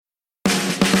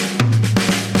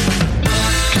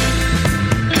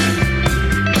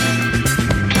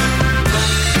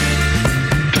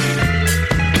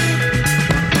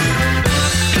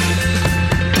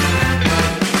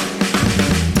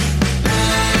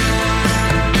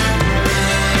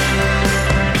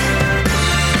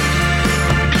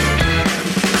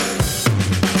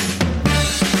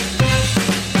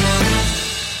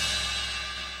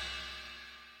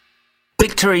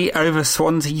victory over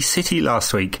Swansea City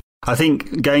last week. I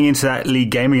think going into that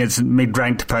league game against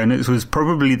mid-ranked opponents was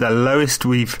probably the lowest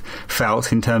we've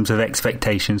felt in terms of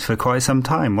expectations for quite some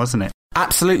time, wasn't it?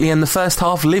 Absolutely, and the first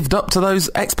half lived up to those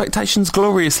expectations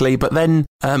gloriously, but then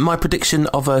my prediction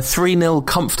of a 3-0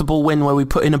 comfortable win where we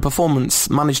put in a performance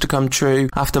managed to come true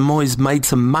after Moyes made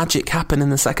some magic happen in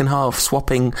the second half,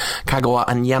 swapping Kagawa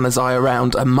and Januzaj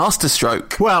around, a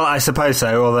masterstroke. Well, I suppose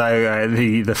so, although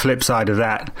the flip side of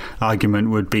that argument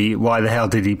would be, why the hell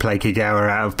did he play Kagawa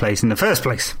out of place in the first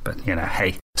place? But,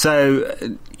 hey. So,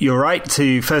 you're right.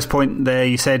 To first point there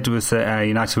you said was that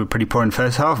United were pretty poor in the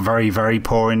first half. Very, very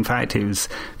poor, in fact. It was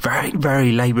very,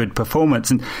 very laboured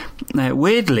performance. And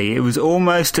weirdly, it was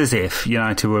almost as if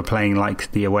United were playing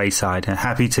like the away side,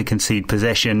 happy to concede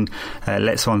possession,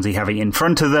 let Swansea have it in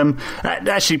front of them.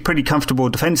 Actually pretty comfortable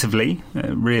defensively,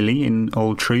 really, in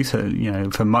all truth,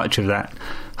 for much of that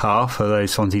half, although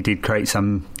Swansea did create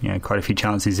some, quite a few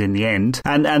chances in the end,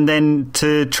 and then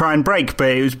to try and break, but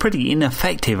it was pretty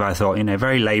ineffective, I thought.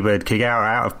 Very laboured. Kagawa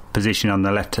out of position on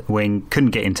the left wing, couldn't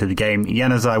get into the game.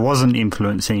 Januzaj wasn't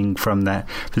influencing from that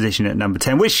position at number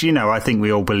 10, which, I think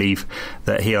we all believe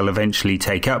that he'll eventually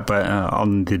take up, but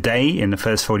on the day, in the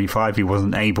first 45, he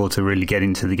wasn't able to really get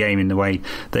into the game in the way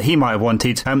that he might have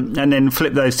wanted, and then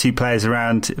flip those two players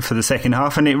around for the second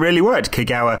half, and it really worked.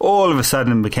 Kagawa all of a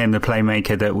sudden became the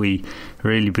playmaker that we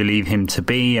really believe him to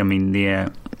be. I mean,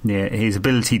 his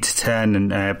ability to turn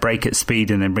and break at speed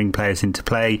and then bring players into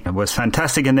play was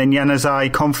fantastic. And then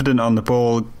Januzaj, confident on the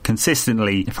ball,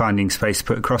 consistently finding space to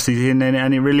put crosses in,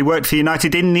 and it really worked for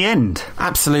United in the end.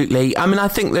 Absolutely. I mean, I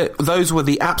think that those were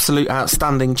the absolute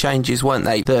outstanding changes, weren't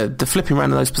they? The flipping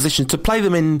around in those positions to play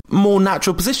them in more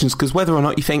natural positions, because whether or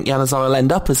not you think Januzaj will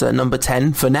end up as a number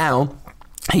 10 for now,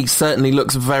 he certainly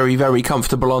looks very, very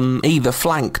comfortable on either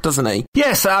flank, doesn't he?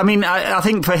 Yes, I mean, I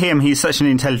think for him, he's such an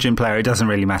intelligent player, it doesn't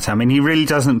really matter. I mean, he really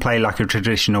doesn't play like a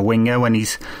traditional winger when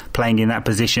he's playing in that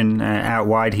position out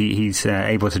wide. He's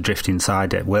able to drift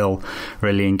inside at will,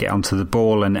 really, and get onto the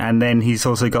ball. And then he's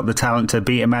also got the talent to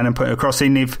beat a man and put a cross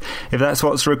in if that's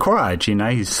what's required.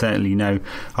 He's certainly no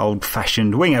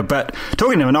old-fashioned winger. But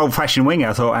talking of an old-fashioned winger,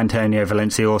 I thought Antonio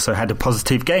Valencia also had a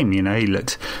positive game. He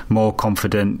looked more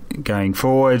confident going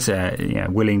forward.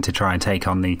 Willing to try and take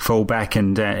on the fullback,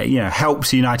 and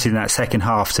helps United in that second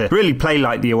half to really play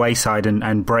like the away side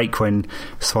and break when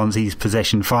Swansea's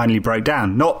possession finally broke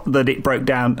down. Not that it broke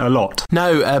down a lot.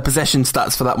 No, possession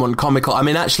stats for that one comical. I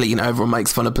mean, actually, everyone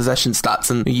makes fun of possession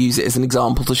stats and use it as an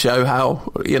example to show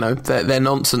how they're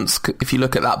nonsense. If you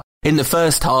look at that. In the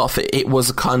first half, it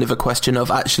was kind of a question of,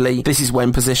 actually, this is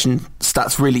when possession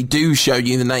stats really do show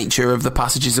you the nature of the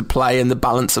passages of play and the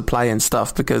balance of play and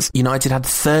stuff, because United had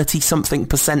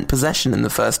 30-something% possession in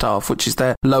the first half, which is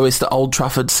their lowest at Old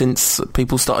Trafford since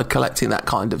people started collecting that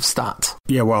kind of stat.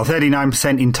 Yeah, well,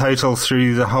 39% in total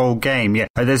through the whole game. Yeah,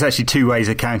 there's actually two ways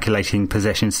of calculating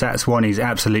possession stats. One is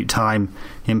absolute time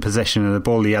in possession of the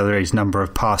ball. The other is number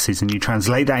of passes, and you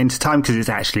translate that into time because it's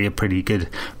actually a pretty good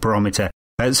barometer.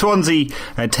 Swansea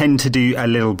tend to do a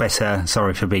little better,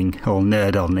 sorry for being all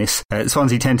nerd on this,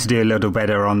 Swansea tend to do a little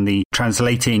better on the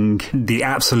translating the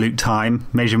absolute time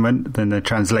measurement than the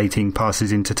translating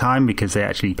passes into time, because they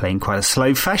actually play in quite a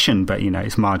slow fashion, but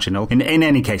it's marginal. In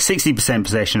any case, 60%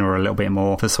 possession or a little bit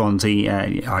more for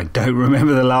Swansea. I don't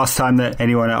remember the last time that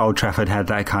anyone at Old Trafford had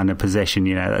that kind of possession.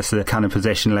 That's the kind of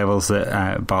possession levels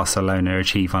that Barcelona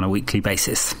achieve on a weekly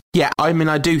basis. Yeah, I mean,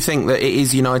 I do think that it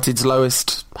is United's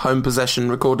lowest home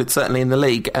possession recorded, certainly in the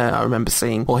league. I remember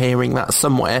seeing or hearing that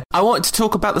somewhere. I wanted to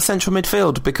talk about the central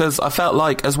midfield, because I felt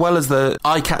like, as well as the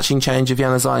eye-catching change of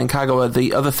Januzaj and Kagawa,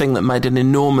 the other thing that made an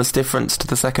enormous difference to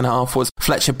the second half was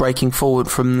Fletcher breaking forward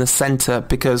from the centre,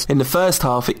 because in the first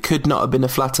half it could not have been a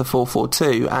flatter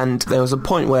 4-4-2, and there was a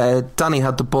point where Danny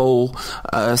had the ball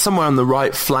somewhere on the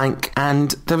right flank,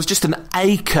 and there was just an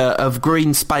acre of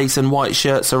green space and white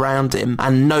shirts around him,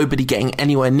 and nobody getting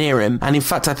anywhere near him. And in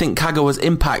fact, I think Kagawa's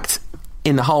impact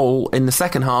in the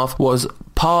second half was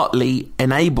partly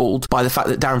enabled by the fact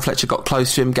that Darren Fletcher got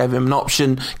close to him, gave him an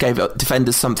option, gave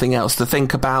defenders something else to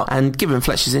think about, and given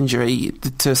Fletcher's injury,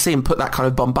 to see him put that kind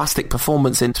of bombastic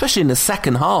performance in, especially in the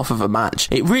second half of a match,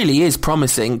 it really is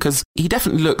promising, because he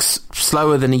definitely looks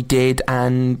slower than he did,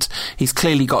 and he's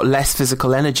clearly got less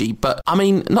physical energy. But I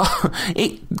mean,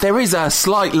 there is a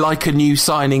slight like a new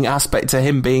signing aspect to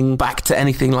him being back to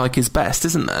anything like his best,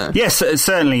 isn't there? Yes,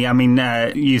 certainly. I mean,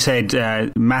 you said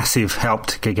massive help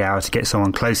to Kagawa to get someone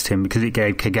anyone close to him, because it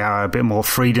gave Kagawa a bit more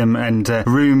freedom and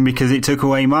room because it took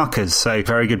away markers. So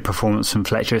very good performance from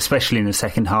Fletcher, especially in the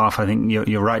second half. I think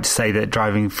you're right to say that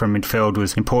driving from midfield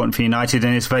was important for United,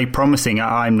 and it's very promising.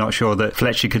 I'm not sure that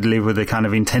Fletcher could live with the kind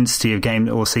of intensity of game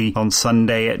that we'll see on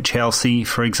Sunday at Chelsea,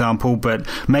 for example, but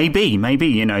maybe,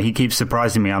 he keeps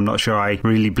surprising me. I'm not sure I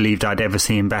really believed I'd ever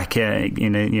see him back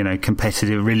in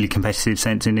a really competitive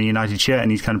sense in a United shirt,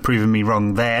 and he's kind of proven me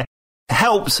wrong there.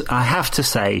 Helped, I have to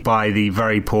say, by the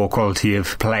very poor quality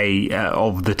of play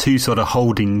of the two sort of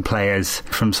holding players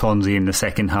from Swansea in the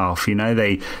second half.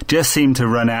 They just seemed to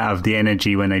run out of the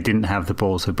energy when they didn't have the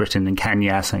ball. So Britton and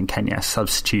Kanyas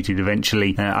substituted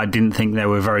eventually. I didn't think they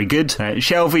were very good.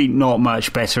 Shelvey, not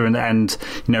much better, and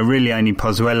really only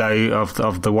Pozuelo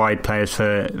of the wide players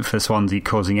for Swansea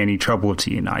causing any trouble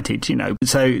to United.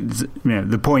 So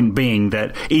the point being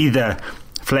that either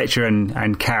Fletcher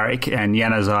and Carrick and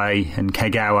Januzaj and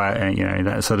Kagawa,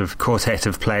 that sort of quartet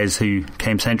of players who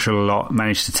came central a lot,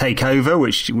 managed to take over,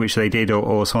 which they did,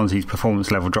 or Swansea's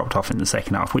performance level dropped off in the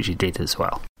second half, which it did as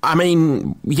well. I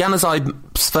mean,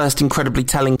 Januzaj's first incredibly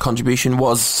telling contribution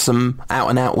was some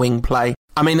out-and-out wing play.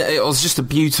 I mean, it was just a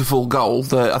beautiful goal.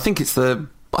 I think it's the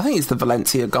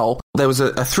Valencia goal. There was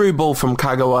a through ball from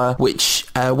Kagawa, which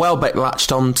Welbeck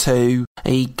latched onto.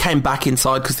 He came back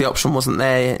inside because the option wasn't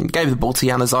there and gave the ball to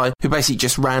Januzaj, who basically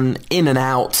just ran in and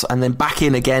out and then back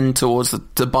in again towards the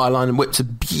byline and whipped a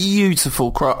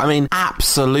beautiful cross. I mean,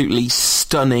 absolutely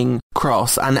stunning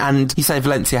cross. And you say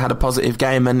Valencia had a positive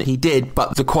game, and he did,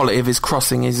 but the quality of his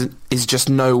crossing is just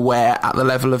nowhere at the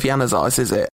level of Januzaj's,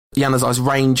 is it? Januzaj's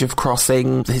range of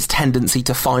crossing, his tendency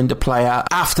to find a player.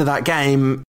 After that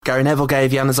game, Gary Neville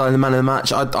gave Januzaj the man of the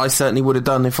match. I certainly would have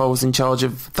done if I was in charge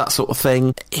of that sort of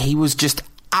thing. He was just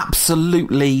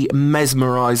absolutely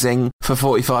mesmerising for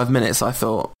 45 minutes, I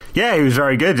thought. Yeah, he was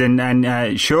very good,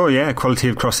 and sure, quality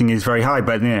of crossing is very high,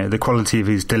 but the quality of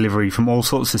his delivery from all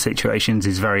sorts of situations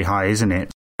is very high, isn't it?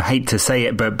 I hate to say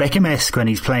it, but Beckham-esque when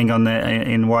he's playing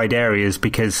in wide areas,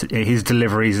 because his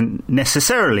delivery isn't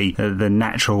necessarily the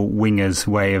natural winger's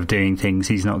way of doing things.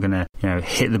 He's not going to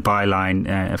hit the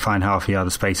byline, find half a yard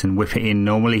of space and whip it in.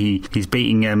 Normally he's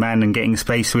beating a man and getting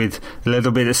space with a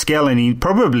little bit of skill, and he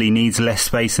probably needs less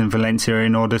space than Valencia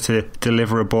in order to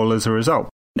deliver a ball as a result.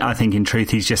 I think in truth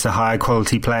he's just a higher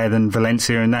quality player than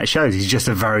Valencia, and that shows. He's just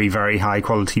a very, very high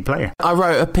quality player. I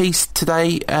wrote a piece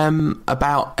today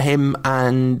about him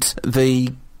and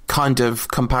the kind of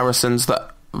comparisons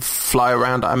that fly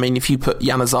around. I mean, if you put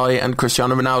Januzaj and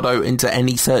Cristiano Ronaldo into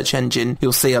any search engine,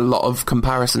 you'll see a lot of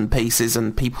comparison pieces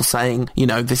and people saying,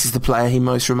 this is the player he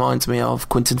most reminds me of.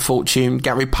 Quinton Fortune,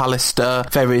 Gary Pallister,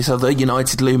 various other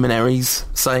United luminaries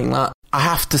saying that. I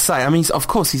have to say, I mean, of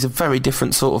course, he's a very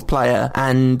different sort of player,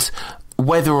 and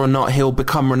whether or not he'll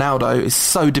become Ronaldo is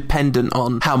so dependent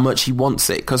on how much he wants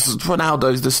it, because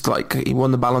Ronaldo's just he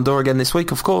won the Ballon d'Or again this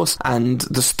week, of course, and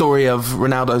the story of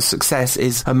Ronaldo's success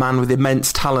is a man with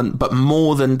immense talent, but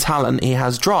more than talent, he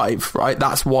has drive, right?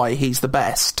 That's why he's the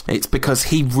best. It's because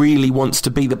he really wants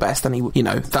to be the best, and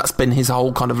that's been his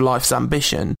whole kind of life's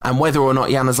ambition, and whether or not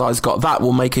Januzaj's got that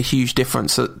will make a huge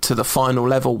difference to the final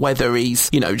level, whether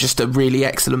he's, just a really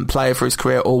excellent player for his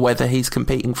career, or whether he's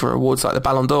competing for awards like the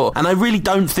Ballon d'Or. And I really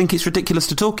don't think it's ridiculous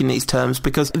to talk in these terms,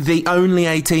 because the only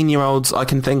 18-year-olds I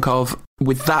can think of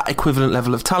with that equivalent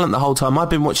level of talent the whole time I've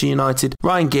been watching United: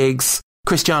 Ryan Giggs,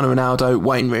 Cristiano Ronaldo,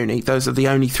 Wayne Rooney. Those are the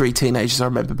only three teenagers I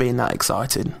remember being that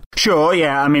excited. Sure,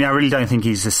 yeah. I mean, I really don't think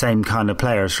he's the same kind of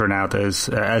player as Ronaldo's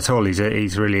at all.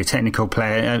 He's really a technical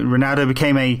player. Ronaldo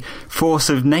became a force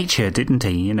of nature, didn't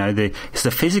he? It's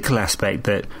the physical aspect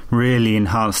that really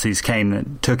enhanced his game,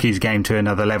 that took his game to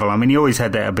another level. I mean, he always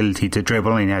had that ability to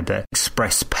dribble, and he had that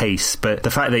express pace, but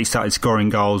the fact that he started scoring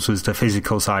goals was the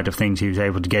physical side of things. He was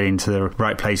able to get into the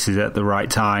right places at the right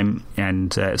time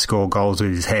and score goals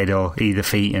with his head or either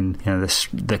feet, and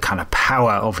the kind of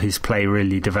power of his play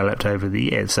really developed over the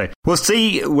years. So we'll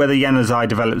see whether Januzaj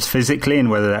develops physically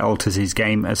and whether that alters his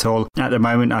game at all. At the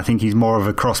moment, I think he's more of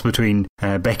a cross between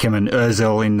Beckham and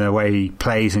Ozil in the way he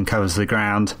plays and covers the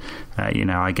ground.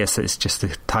 I guess it's just the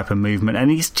type of movement,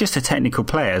 and he's just a technical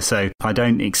player, so I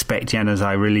don't expect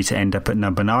Januzaj really to end up at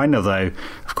number 9, although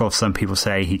of course some people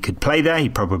say he could play there. He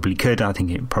probably could. I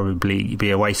think it'd probably be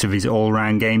a waste of his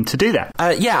all-round game to do that.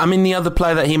 I mean, the other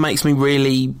player that he makes me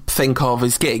really think of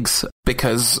is Giggs,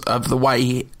 because of the way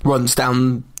he runs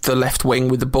down the left wing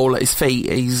with the ball at his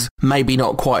feet. He's maybe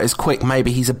not quite as quick,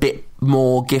 maybe he's a bit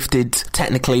more gifted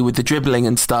technically with the dribbling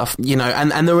and stuff, and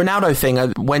the Ronaldo thing,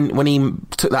 when he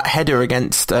took that header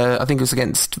against, I think it was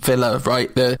against Villa,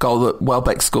 right? The goal that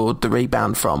Welbeck scored the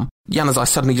rebound from. Januzaj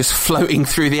suddenly just floating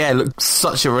through the air looked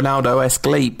such a Ronaldo-esque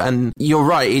leap, and you're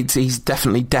right, he's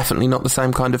definitely not the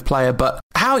same kind of player, but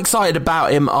how excited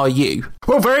about him are you?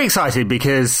 Well, very excited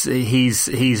because he's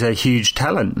a huge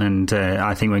talent, and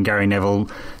I think when Gary Neville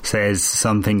says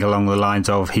something along the lines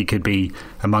of he could be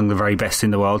among the very best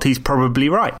in the world, he's probably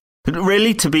right. But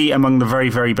really, to be among the very,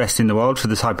 very best in the world for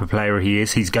the type of player he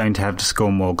is, he's going to have to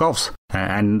score more goals.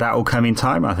 And that will come in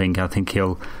time, I think. I think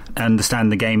he'll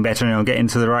understand the game better and he'll get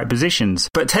into the right positions.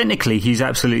 But technically, he's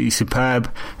absolutely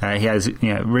superb. He has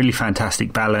really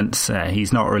fantastic balance.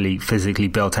 He's not really physically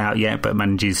built out yet, but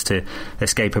manages to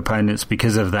escape opponents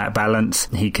because of that balance.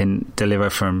 He can deliver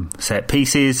from set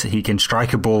pieces. He can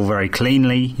strike a ball very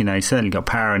cleanly. He's certainly got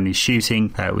power in his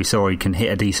shooting. We saw he can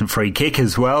hit a decent free kick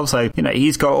as well. So,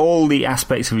 he's got all the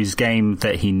aspects of his game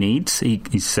that he needs.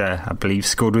 He's, I believe,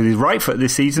 scored with his right foot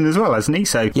this season as well, hasn't he?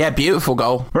 So yeah, beautiful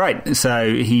goal. Right.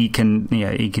 So he can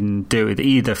do it with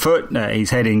either foot. His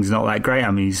heading's not that great.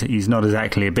 I mean, he's not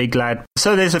exactly a big lad.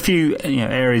 So there's a few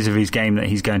areas of his game that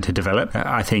he's going to develop.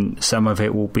 I think some of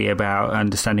it will be about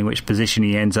understanding which position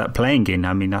he ends up playing in.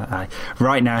 I mean,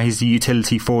 right now he's a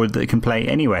utility forward that can play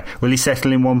anywhere. Will he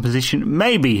settle in one position?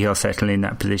 Maybe he'll settle in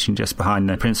that position just behind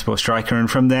the principal striker, and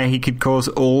from there he could cause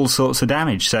all sorts of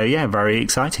damage. So yeah, very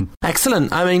exciting.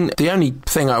 Excellent. I mean, the only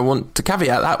thing I want to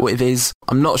caveat that with is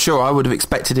I'm not sure I would have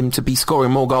expected him to be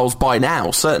scoring more goals by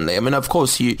now, certainly. I mean, of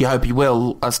course, you hope he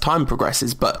will as time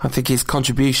progresses, but I think his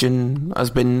contribution has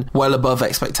been well above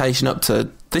expectation up to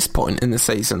this point in the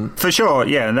season. For sure,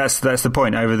 yeah, and that's the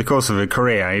point. Over the course of a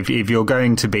career, if you're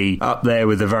going to be up there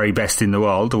with the very best in the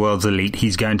world's elite,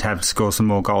 he's going to have to score some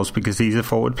more goals because he's a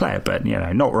forward player, but,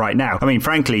 not right now. I mean,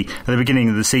 frankly, at the beginning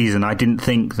of the season, I didn't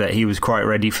think that he was quite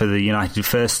ready for the United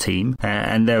first team,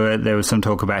 and there was some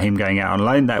talk about him going out on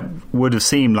loan. That would have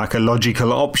seemed like a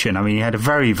logical option. I mean, he had a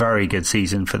very, very good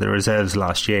season for the reserves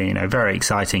last year, very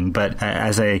exciting, but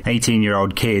as a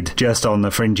 18-year-old kid, just on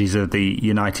the fringes of the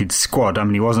United squad, I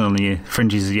mean, he wasn't on the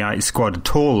fringes of the United squad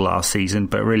at all last season,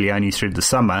 but really only through the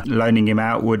summer. Loaning him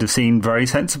out would have seemed very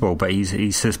sensible, but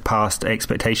he's surpassed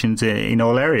expectations in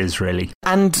all areas, really.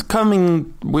 And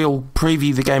we'll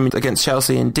preview the game against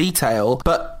Chelsea in detail,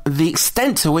 but the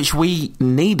extent to which we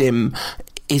need him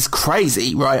is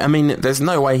crazy, right? I mean, there's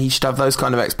no way he should have those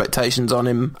kind of expectations on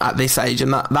him at this age,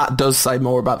 and that does say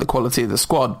more about the quality of the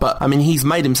squad. But, I mean, he's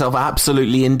made himself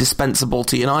absolutely indispensable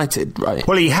to United, right?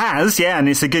 Well, he has, yeah, and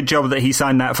it's a good job that he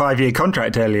signed that 5-year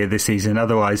contract earlier this season.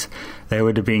 Otherwise, there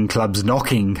would have been clubs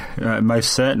knocking,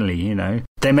 most certainly,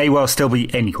 There may well still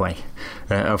be anyway,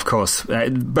 of course.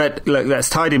 But look, that's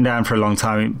tied him down for a long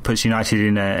time. It puts United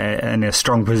in a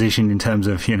strong position in terms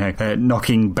of,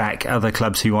 knocking back other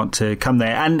clubs who want to come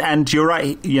there. And you're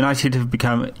right, United have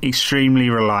become extremely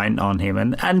reliant on him.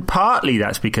 And partly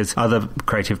that's because other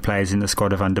creative players in the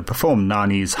squad have underperformed.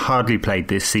 Nani's hardly played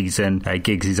this season.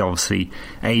 Giggs is obviously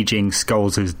ageing.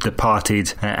 Scholes has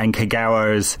departed. And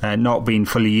Kagawa has not been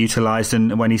fully utilised.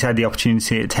 And when he's had the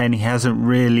opportunity at 10, he hasn't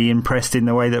really impressed in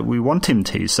the way that we want him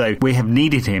to. So we have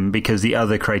needed him because the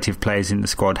other creative players in the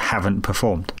squad haven't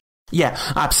performed. Yeah,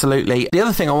 absolutely. The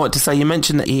other thing I want to say, you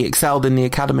mentioned that he excelled in the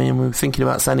academy and we were thinking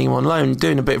about sending him on loan.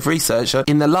 Doing a bit of research,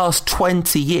 in the last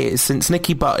 20 years, since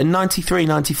Nicky Butt, in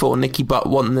 93-94, Nicky Butt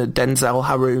won the Denzel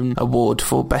Haroun Award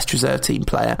for Best Reserve Team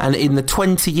Player. And in the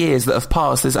 20 years that have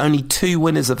passed, there's only 2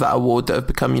 winners of that award that have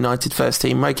become United First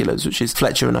Team regulars, which is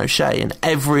Fletcher and O'Shea. And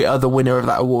every other winner of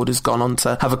that award has gone on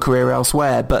to have a career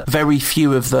elsewhere, but very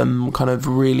few of them kind of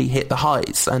really hit the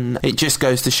heights. And it just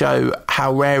goes to show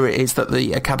how rare it is that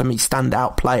the academy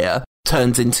standout player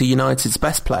turns into United's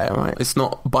best player, right? It's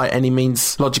not by any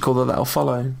means logical that that'll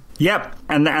follow. Yep,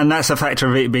 and that's a factor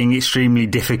of it being extremely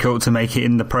difficult to make it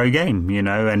in the pro game,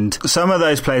 and some of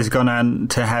those players have gone on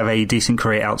to have a decent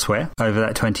career elsewhere over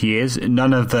that 20 years.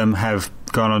 None of them have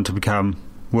gone on to become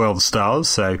world stars,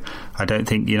 so I don't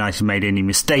think United made any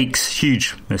mistakes,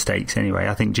 huge mistakes anyway.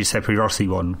 I think Giuseppe Rossi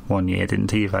won 1 year,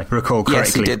 didn't he, if I recall correctly?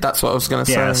 Yes, he did, that's what I was going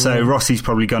to say. Yeah, so Rossi's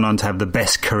probably gone on to have the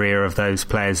best career of those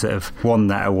players that have won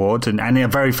that award, and a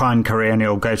very fine career, and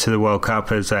he'll go to the World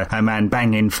Cup as a man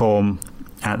bang in form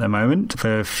at the moment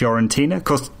for Fiorentina. Of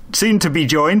course, soon to be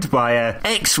joined by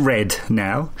ex-Red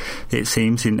now, it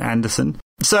seems, in Anderson.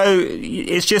 So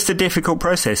it's just a difficult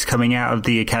process coming out of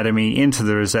the academy into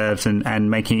the reserves and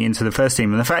making it into the first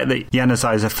team. And the fact that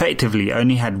Januzaj effectively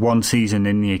only had 1 season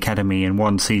in the academy and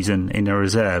 1 season in the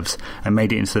reserves and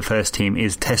made it into the first team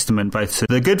is testament both to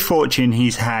the good fortune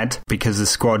he's had because the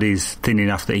squad is thin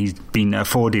enough that he's been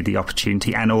afforded the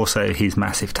opportunity, and also his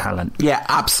massive talent. Yeah,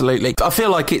 absolutely. I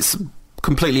feel like it's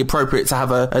completely appropriate to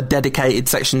have a dedicated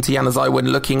section to Januzaj when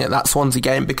looking at that Swansea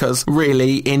game, because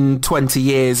really in 20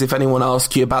 years, if anyone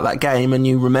asks you about that game and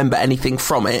you remember anything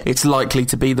from it, it's likely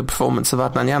to be the performance of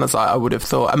Adnan Januzaj, I would have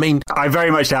thought. I mean, I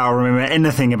very much doubt I remember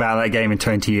anything about that game in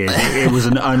 20 years. It was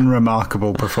an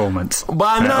unremarkable performance. Well,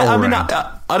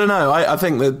 I don't know. I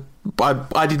think that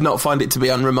I did not find it to be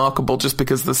unremarkable, just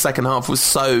because the second half was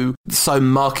so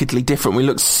markedly different. We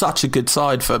looked such a good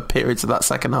side for periods of that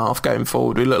second half going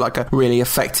forward. We looked like a really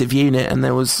effective unit, and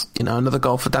there was, another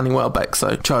goal for Danny Welbeck,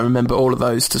 so try and remember all of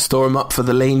those to store him up for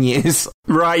the lean years.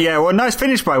 Right, yeah. Well, nice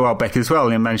finish by Welbeck as well.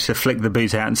 He managed to flick the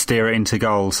boot out and steer it into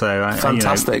goal. So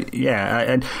fantastic.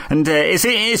 And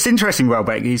it's interesting.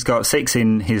 Welbeck, he's got 6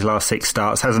 in his last 6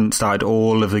 starts. Hasn't started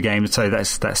all of the games. So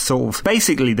that's sort of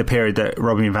basically the period that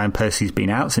Robin van Persie's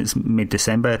been out since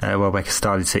mid-December. Welbeck has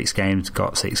started 6 games,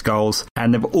 got 6 goals,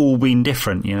 and they've all been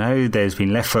different. There's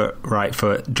been left foot, right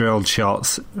foot, drilled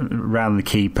shots, round the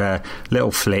keeper,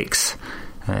 little flicks.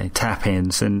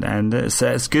 Tap-ins, and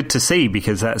it's good to see,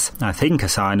 because that's, I think, a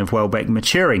sign of Welbeck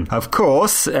maturing. Of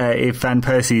course, if Van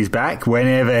Persie is back,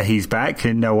 whenever he's back,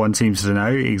 no one seems to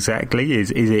know exactly,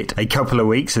 is it a couple of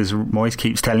weeks, as Moyes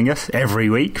keeps telling us, every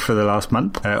week for the last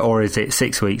month, or is it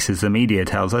 6 weeks, as the media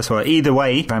tells us? Well, either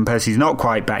way, Van Persie's not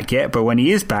quite back yet, but when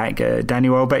he is back, Danny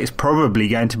Welbeck is probably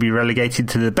going to be relegated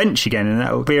to the bench again, and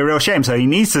that will be a real shame. So he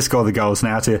needs to score the goals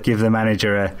now to give the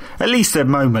manager at least a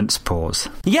moment's pause.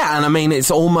 Yeah, and I mean,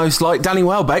 it's almost like Danny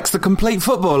Welbeck's the complete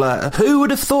footballer. Who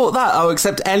would have thought that? Oh,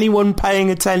 except anyone paying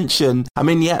attention. I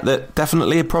mean, yeah, that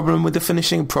definitely a problem with the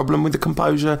finishing, a problem with the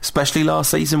composure, especially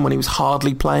last season when he was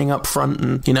hardly playing up front,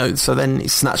 and so then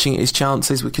he's snatching at his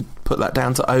chances. We could put that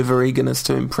down to over-eagerness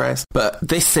to impress. But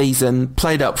this season,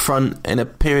 played up front in a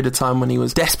period of time when he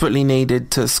was desperately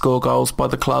needed to score goals by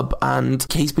the club, and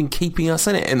he's been keeping us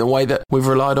in it in the way that we've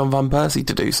relied on Van Persie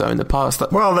to do so in the past.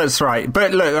 Well, that's right.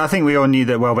 But look, I think we all knew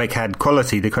that Welbeck had quality.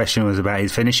 The question was about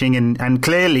his finishing, and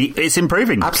clearly it's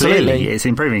improving. Absolutely. Clearly it's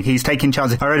improving. He's taking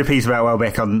chances. I read a piece about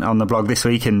Welbeck on the blog this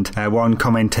week, and one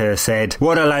commenter said,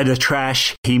 "What a load of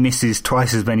trash. He misses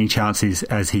twice as many chances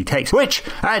as he takes," which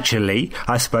actually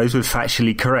I suppose was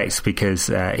factually correct, because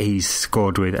he's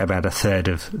scored with about a third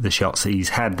of the shots that he's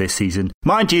had this season.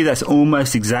 Mind you, that's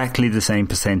almost exactly the same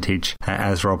percentage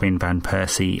as Robin van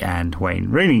Persie and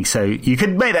Wayne Rooney. So you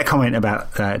could make that comment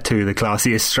about 2 of the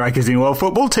classiest strikers in world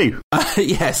football too.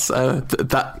 Yes,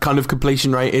 that kind of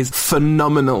completion rate is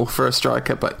phenomenal for a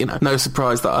striker, but no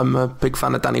surprise that I'm a big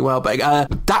fan of Danny Welbeck.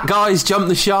 That guy's jumped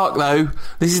the shark, though.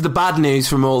 This is the bad news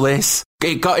from all this.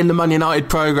 It got in the Man United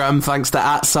programme thanks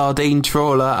to @Sardine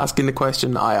Trawler asking the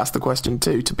question. I asked the question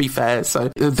too, to be fair. So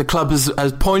the club has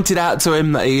pointed out to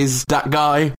him that he is that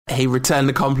guy. He returned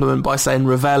the compliment by saying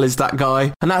Ravel is that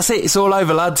guy. And that's it. It's all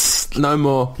over, lads. No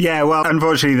more. Yeah, well,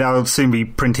 unfortunately, they'll soon be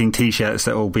printing T-shirts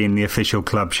that will be in the official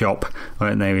club shop,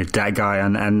 won't they, with that guy?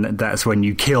 And that's when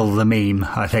you kill the meme,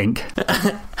 I think.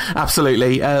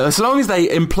 Absolutely. As long as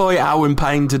they employ Alwyn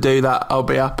Payne to do that, I'll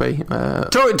be happy.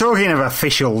 Talking of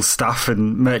official stuff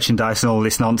and merchandise and all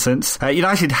this nonsense,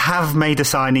 United have made a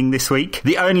signing this week.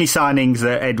 The only signings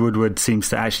that Ed Woodward seems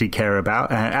to actually care about.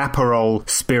 Aperol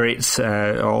Spirits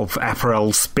of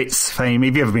Aperol Spitz fame.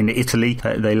 If you've ever been to Italy,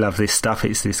 they love this stuff.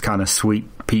 It's this kind of sweet,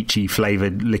 peachy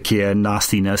flavoured liqueur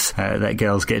nastiness that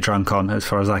girls get drunk on, as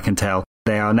far as I can tell.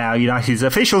 They are now United's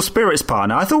official spirits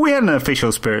partner. I thought we had an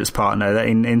official spirits partner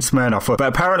in Smirnoff, but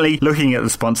apparently, looking at the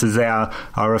sponsors, they are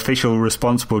our official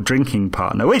responsible drinking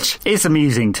partner, which is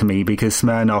amusing to me, because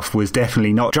Smirnoff was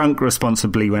definitely not drunk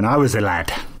responsibly when I was a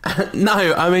lad.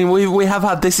 No, I mean, we have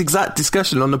had this exact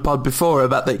discussion on the pod before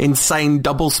about the insane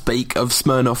doublespeak of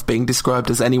Smirnoff being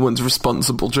described as anyone's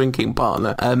responsible drinking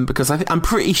partner, because I'm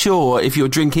pretty sure if you're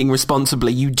drinking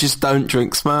responsibly, you just don't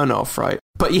drink Smirnoff, right?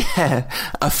 But yeah,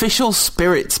 official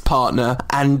spirits partner,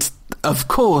 and of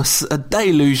course a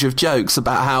deluge of jokes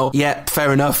about how, yeah,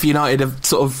 fair enough, United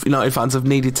fans have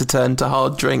needed to turn to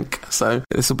hard drink, so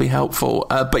this will be helpful.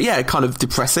 But yeah, kind of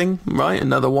depressing, right?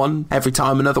 Another one. Every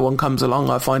time another one comes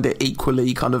along, I find it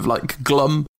equally kind of like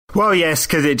glum. Well, yes,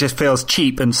 because it just feels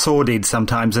cheap and sordid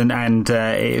sometimes, and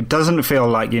it doesn't feel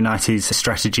like United's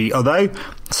strategy, although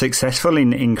successful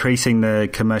in increasing the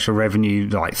commercial revenue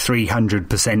like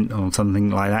 300% or something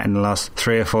like that in the last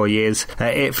 3 or 4 years.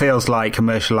 It feels like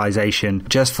commercialisation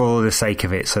just for the sake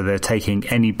of it, so they're taking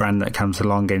any brand that comes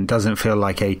along, and it doesn't feel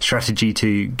like a strategy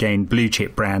to gain blue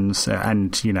chip brands,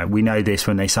 and we know this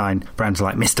when they sign brands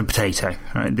like Mr. Potato,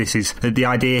 right? This is the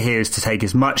idea here, is to take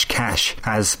as much cash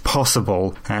as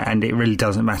possible and it really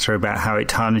doesn't matter about how it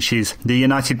tarnishes the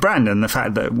United brand. And the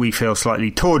fact that we feel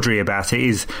slightly tawdry about it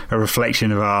is a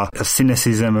reflection of our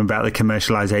cynicism about the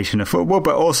commercialisation of football,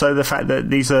 but also the fact that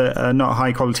these are not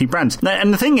high-quality brands.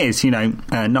 And the thing is,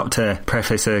 not to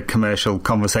preface a commercial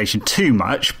conversation too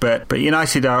much, but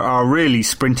United are really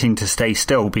sprinting to stay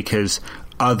still because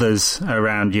others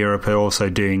around Europe are also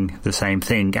doing the same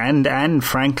thing, and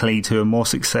frankly to a more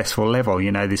successful level.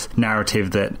 This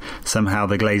narrative that somehow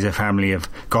the Glazer family have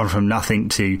gone from nothing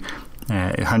to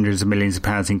hundreds of millions of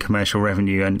pounds in commercial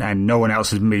revenue, and no one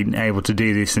else has been able to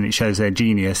do this, and it shows their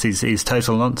genius, is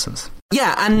total nonsense.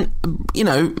 Yeah, and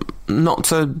not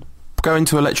to go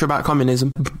into a lecture about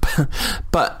communism,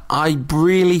 but I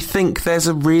really think there's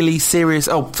a really serious...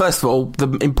 Oh, first of all, the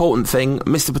important thing,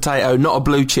 Mr. Potato, not a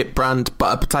blue chip brand,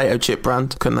 but a potato chip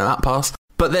brand. Couldn't let that pass.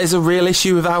 But there's a real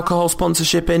issue with alcohol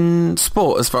sponsorship in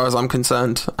sport, as far as I'm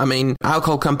concerned. I mean,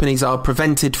 alcohol companies are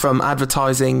prevented from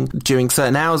advertising during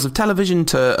certain hours of television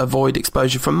to avoid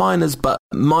exposure from minors, but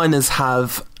minors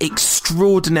have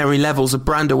extraordinary levels of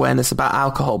brand awareness about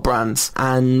alcohol brands.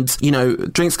 And,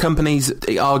 drinks companies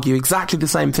argue exactly the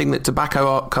same thing that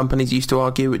tobacco companies used to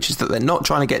argue, which is that they're not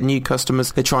trying to get new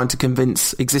customers, they're trying to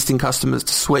convince existing customers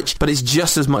to switch. But it's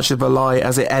just as much of a lie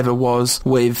as it ever was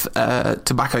with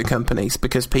tobacco companies,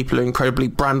 because people are incredibly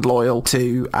brand loyal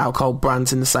to alcohol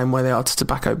brands in the same way they are to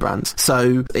tobacco brands.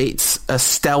 So it's a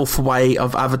stealth way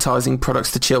of advertising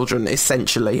products to children,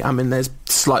 essentially. I mean, there's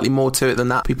slightly more to it than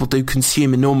that. People do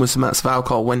consume enormous amounts of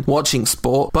alcohol when watching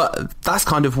sport, but that's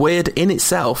kind of weird in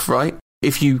itself, right?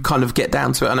 If you kind of get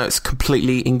down to it. I know it's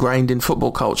completely ingrained in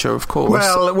football culture, of course.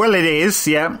 Well, it is,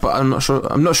 yeah. But I'm not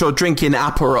sure drinking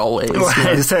Aperol is.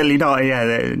 Well, it's certainly not,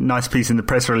 yeah. Nice piece in the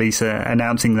press release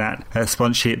announcing that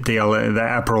sponsorship deal,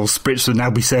 that Aperol Spritz will now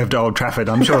be served at Old Trafford.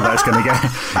 I'm sure that's going to go,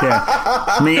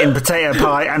 yeah. Meat and potato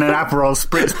pie and an Aperol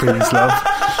Spritz, please, love.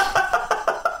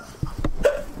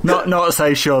 Not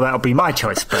so sure that'll be my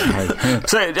choice, but hey.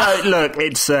 So look,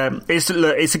 it's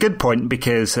a good point,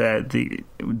 because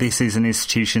this is an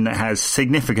institution that has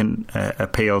significant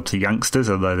appeal to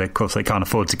youngsters, although of course they can't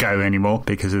afford to go anymore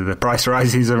because of the price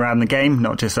rises around the game,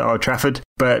 not just at Old Trafford.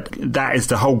 But that is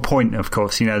the whole point, of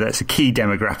course. That's a key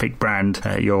demographic brand.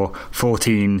 Your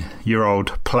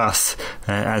 14-year-old plus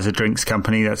as a drinks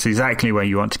company, that's exactly where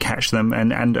you want to catch them.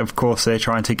 And of course they're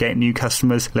trying to get new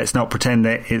customers. Let's not pretend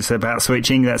that it's about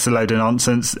switching. That's a load of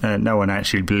nonsense. No one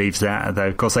actually believes that, although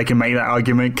of course they can make that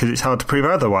argument because it's hard to prove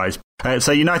otherwise.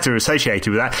 So United are associated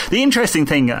with that. The interesting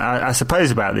thing, I suppose,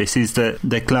 about this is that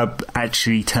the club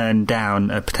actually turned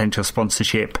down a potential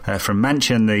sponsorship from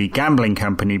Mansion, the gambling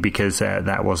company, because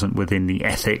that wasn't within the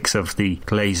ethics of the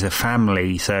Glazer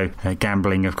family. So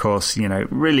gambling, of course,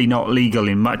 really not legal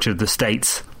in much of the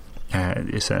states.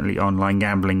 Certainly online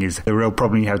gambling is a real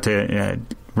problem. You have to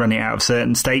run it out of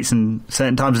certain states and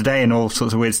certain times of day and all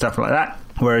sorts of weird stuff like that.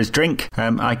 Whereas drink,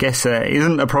 I guess,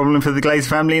 isn't a problem for the Glazer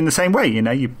family in the same way.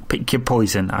 You pick your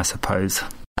poison, I suppose.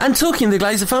 And talking the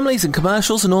Glazer families and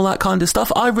commercials and all that kind of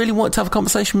stuff, I really want to have a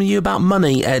conversation with you about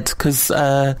money, Ed, because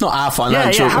not our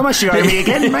financial... Yeah, how much do you owe me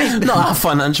again, mate? Not our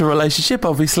financial relationship,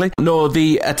 obviously, nor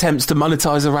the attempts to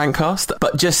monetise a Rantcast,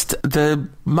 but just the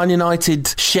Man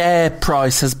United share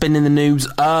price has been in the news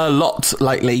a lot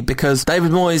lately, because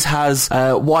David Moyes has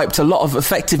wiped a lot of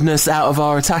effectiveness out of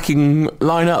our attacking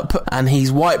lineup, and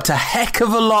he's wiped a heck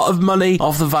of a lot of money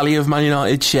off the value of Man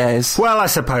United shares. Well, I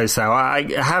suppose so. I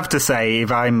have to say,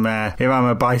 if I'm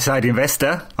a buy-side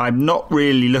investor, I'm not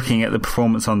really looking at the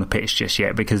performance on the pitch just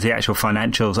yet, because the actual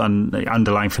financials, the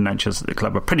underlying financials of the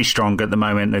club are pretty strong at the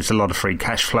moment. There's a lot of free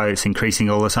cash flow. It's increasing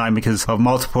all the time because of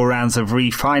multiple rounds of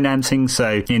refinancing.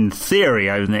 So in theory,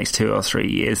 over the next 2 or 3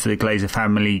 years, the Glazer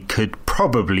family could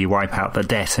probably wipe out the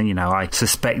debt. And, I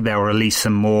suspect they'll release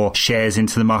some more shares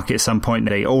into the market at some point.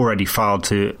 They already filed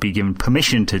to be given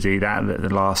permission to do that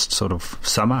the last sort of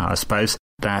summer, I suppose.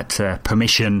 That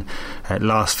permission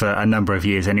lasts for a number of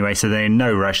years anyway, so they're in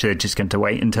no rush. They're just going to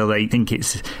wait until they think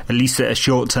it's at least at a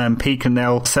short-term peak, and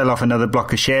they'll sell off another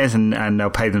block of shares, and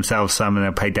they'll pay themselves some, and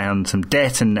they'll pay down some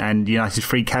debt, and United's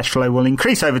free cash flow will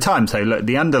increase over time. So look,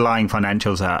 the underlying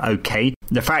financials are okay.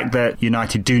 The fact that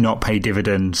United do not pay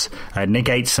dividends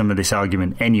negates some of this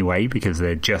argument anyway, because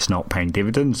they're just not paying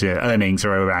dividends. Their earnings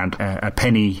are around a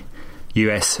penny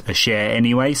US a share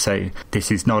anyway, so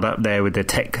this is not up there with the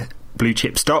tech blue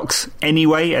chip stocks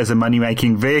anyway as a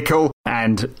money-making vehicle,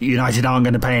 and United aren't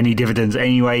going to pay any dividends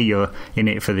anyway. You're in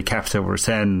it for the capital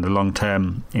return, the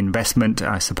long-term investment,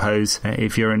 I suppose,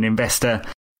 if you're an investor.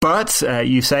 But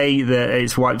you say that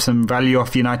it's wiped some value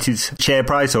off United's share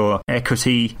price or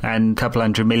equity, and a couple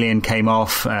 $100 million came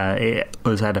off. It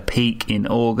was at a peak in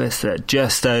August at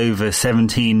just over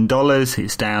 $17.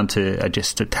 It's down to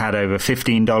just a tad over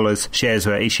 $15. Shares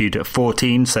were issued at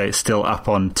 $14, so it's still up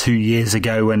on 2 years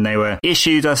ago when they were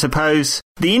issued, I suppose.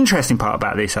 The interesting part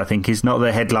about this, I think, is not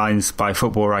the headlines by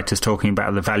football writers talking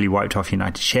about the value wiped off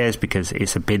United shares, because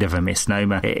it's a bit of a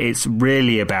misnomer. It's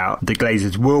really about the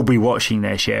Glazers will be watching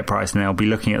their share price and they'll be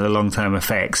looking at the long-term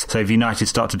effects. So if United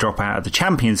start to drop out of the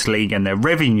Champions League and their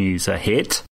revenues are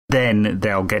hit, then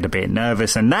they'll get a bit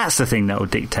nervous, and that's the thing that will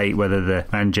dictate whether the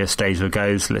manager stays or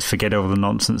goes. Let's forget all the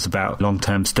nonsense about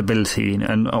long-term stability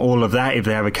and all of that. If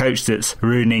they have a coach that's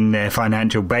ruining their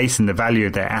financial base and the value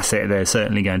of their asset, they're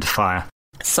certainly going to fire.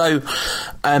 So,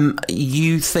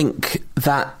 you think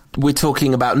that we're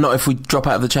talking about not if we drop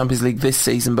out of the Champions League this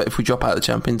season, but if we drop out of the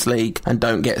Champions League and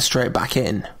don't get straight back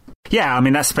in? Yeah, I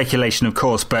mean, that's speculation, of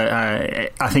course, but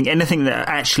I think anything that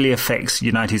actually affects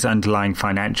United's underlying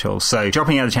financials. So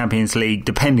dropping out of the Champions League,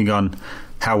 depending on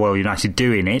how well United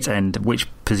do in it and which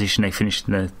position they finished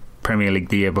in the Premier League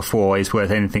the year before, is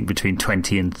worth anything between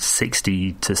 20 and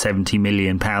 60 to 70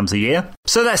 million pounds a year.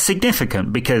 So that's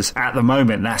significant, because at the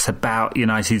moment that's about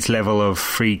United's level of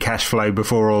free cash flow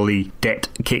before all the debt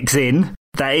kicks in.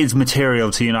 That is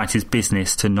material to United's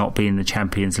business to not be in the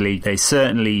Champions League. They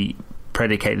certainly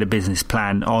predicate the business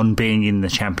plan on being in the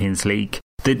Champions League.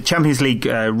 The Champions League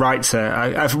rights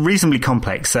are reasonably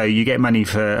complex, so you get money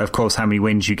for, of course, how many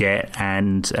wins you get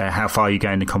and how far you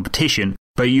go in the competition.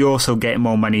 But you also get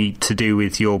more money to do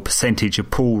with your percentage of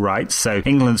pool rights. So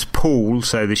England's pool,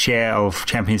 so the share of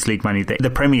Champions League money that the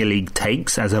Premier League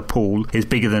takes as a pool, is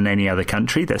bigger than any other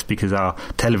country. That's because our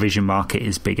television market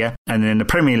is bigger. And then the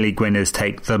Premier League winners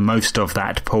take the most of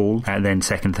that pool, and then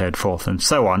second, third, fourth, and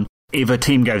so on. If a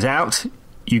team goes out,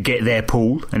 you get their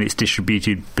pool and it's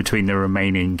distributed between the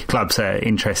remaining clubs.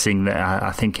 Interesting that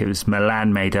I think it was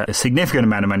Milan made a significant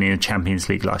amount of money in the Champions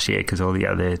League last year because all the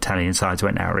other Italian sides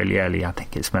went out really early. I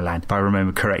think it's Milan, if I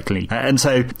remember correctly. And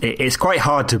so it's quite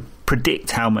hard to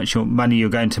predict how much money you're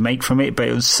going to make from it, but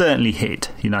it will certainly hit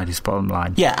United's bottom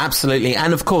line. Yeah, absolutely.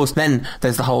 And of course, then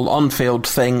there's the whole on-field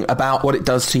thing about what it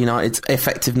does to United's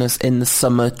effectiveness in the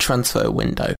summer transfer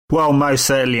window. Well, most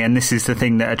certainly, and this is the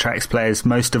thing that attracts players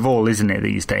most of all, isn't it,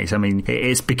 these days? I mean,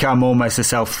 it's become almost a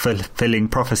self-fulfilling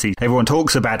prophecy. Everyone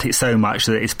talks about it so much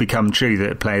that it's become true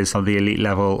that players of the elite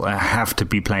level have to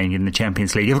be playing in the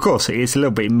Champions League. Of course, it's a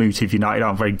little bit moot if United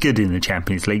aren't very good in the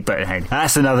Champions League, but hey,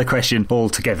 that's another question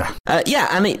altogether. Yeah,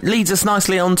 and it leads us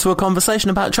nicely on to a conversation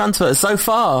about transfers. So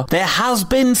far, there has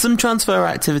been some transfer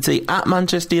activity at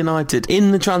Manchester United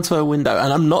in the transfer window,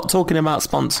 and I'm not talking about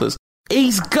sponsors.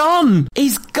 He's gone!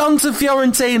 He's gone to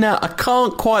Fiorentina. I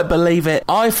can't quite believe it.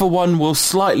 I, for one, will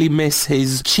slightly miss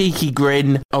his cheeky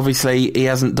grin. Obviously, he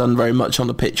hasn't done very much on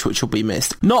the pitch, which will be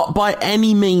missed. Not by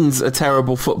any means a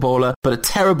terrible footballer, but a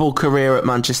terrible career at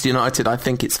Manchester United, I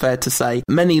think it's fair to say.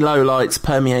 Many lowlights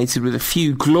permeated with a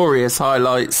few glorious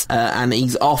highlights, and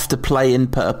he's off to play in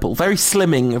purple. Very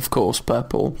slimming, of course,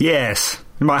 purple. Yes.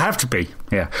 It might have to be,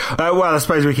 yeah. Well, I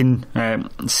suppose we can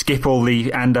skip all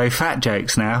the Ando fat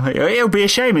jokes now. It'll be a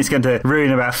shame. It's going to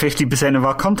ruin about 50% of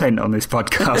our content on this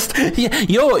podcast. Yeah,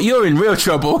 you're in real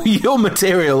trouble. Your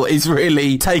material is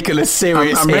really taking a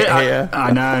serious hit here.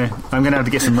 I know. I'm going to have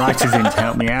to get some writers in to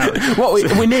help me out. What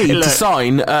we need to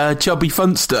sign Chubby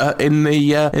Funster in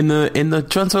the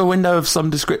transfer window of some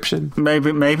description.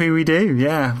 Maybe we do.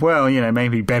 Yeah. Well,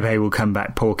 maybe Bebe will come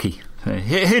back porky.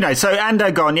 Who knows? So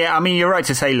Ando gone, yeah, I mean, you're right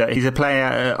to say, look, he's a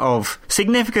player of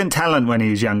significant talent when he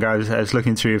was younger. I was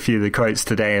looking through a few of the quotes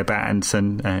today about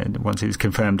Anderson. Once it was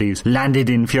confirmed he's landed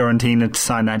in Fiorentina to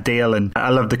sign that deal, and I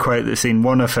love the quote that's in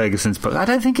one of Ferguson's books. I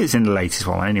don't think it's in the latest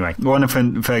one anyway. One of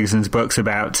Ferguson's books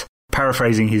about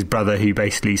paraphrasing his brother, who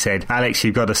basically said, Alex,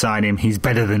 you've got to sign him, he's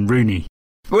better than Rooney.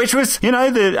 Which was,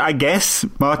 I guess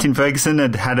Martin Ferguson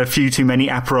had a few too many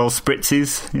Aperol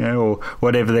spritzes, or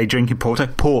whatever they drink in Porto.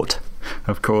 Port,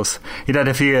 of course. He'd had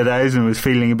a few of those and was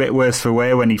feeling a bit worse for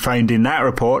wear when he phoned in that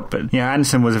report. But,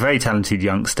 Anderson was a very talented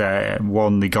youngster,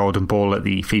 won the Golden Ball at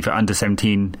the FIFA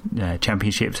Under-17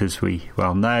 Championships, as we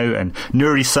well know, and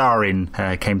Nuri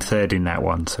Sarin came third in that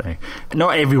one. So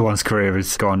not everyone's career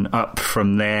has gone up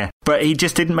from there. But he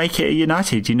just didn't make it at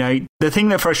United. The thing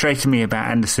that frustrated me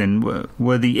about Anderson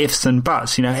were the ifs and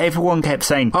buts. Everyone kept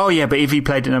saying, oh yeah, but if he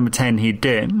played at number 10, he'd do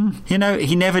it.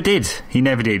 He never did. He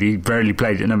rarely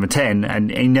played at number 10, and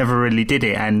he never really did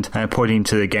it. And pointing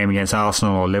to the game against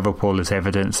Arsenal or Liverpool as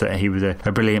evidence that he was a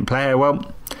brilliant player,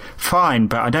 well, fine,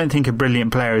 but I don't think a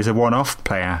brilliant player is a one-off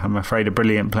player. I'm afraid a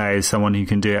brilliant player is someone who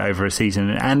can do it over a season.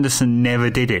 And Anderson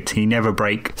never did it. He never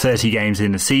broke 30 games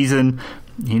in a season.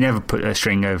 He never put a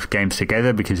string of games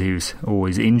together because he was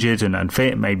always injured and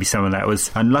unfit. Maybe some of that was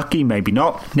unlucky, maybe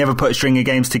not. Never put a string of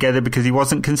games together because he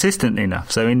wasn't consistent enough.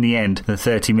 So in the end, the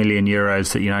 30 million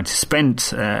euros that United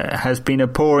spent has been a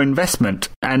poor investment.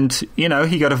 And,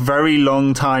 he got a very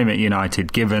long time at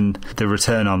United given the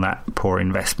return on that poor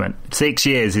investment. 6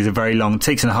 years is a very long,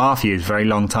 6.5 years, very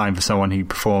long time for someone who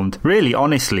performed really,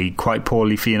 honestly, quite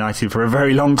poorly for United for a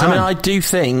very long time. I do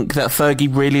think that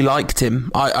Fergie really liked him.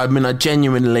 I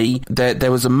genuinely,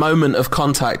 there was a moment of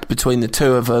contact between the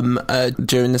two of them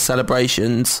during the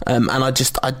celebrations, and I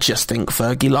just think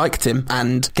Fergie liked him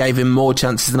and gave him more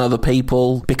chances than other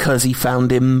people because he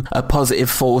found him a positive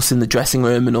force in the dressing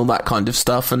room and all that kind of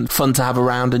stuff, and fun to have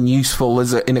around and useful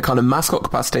in a kind of mascot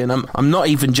capacity. And I'm not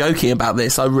even joking about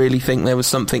this. I really think there was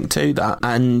something to that,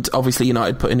 and obviously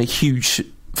United put in a huge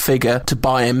figure to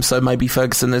buy him, so maybe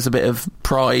Ferguson, there's a bit of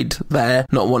pride there,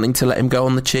 not wanting to let him go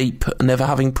on the cheap, never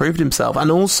having proved himself.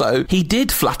 And also, he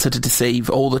did flatter to deceive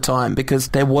all the time, because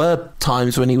there were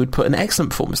times when he would put an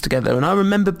excellent performance together, and I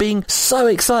remember being so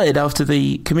excited after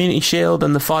the Community Shield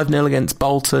and the 5-0 against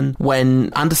Bolton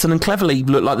when Anderson and Cleverley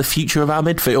looked like the future of our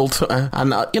midfield,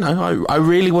 and I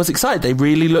really was excited. They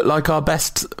really looked like our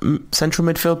best central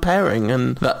midfield pairing,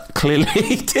 and that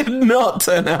clearly did not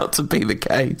turn out to be the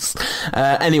case.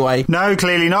 Anyway. No,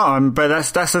 clearly not. But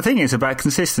that's the thing. It's about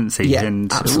consistency. Yeah,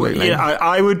 and absolutely.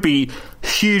 I would be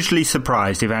hugely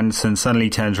surprised if Anderson suddenly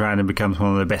turns around and becomes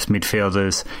one of the best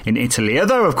midfielders in Italy.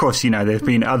 Although, of course, there's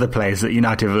been other players that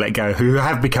United have let go who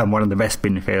have become one of the best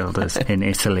midfielders in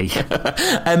Italy.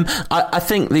 I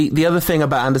think the other thing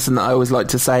about Anderson that I always like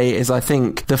to say is I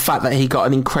think the fact that he got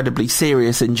an incredibly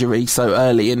serious injury so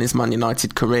early in his Man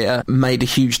United career made a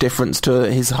huge difference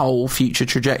to his whole future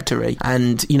trajectory.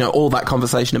 And, all that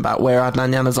conversation about where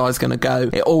Adnan Januzaj is going to go,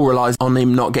 it all relies on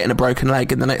him not getting a broken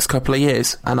leg in the next couple of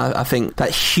years. And I think that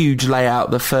huge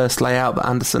layout, the first layout that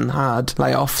Anderson had,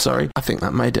 I think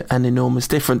that made an enormous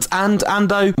difference. And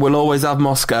Ando will always have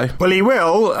Moscow. Well, he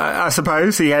will, I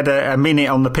suppose. He had a minute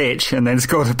on the pitch and then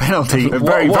scored a penalty.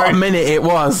 What a minute it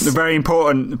was. A very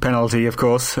important penalty, of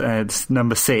course. It's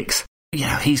number 6.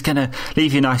 He's going to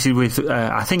leave United with,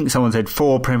 I think someone said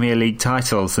 4 Premier League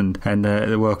titles and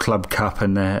the World Club Cup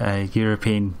and the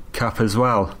European Cup as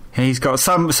well. He's got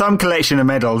some collection of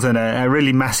medals and a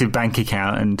really massive bank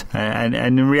account, and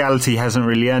in reality hasn't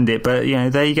really earned it. But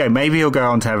there you go. Maybe he'll go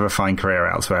on to have a fine career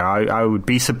elsewhere. I would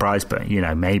be surprised, but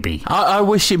maybe. I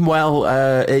wish him well.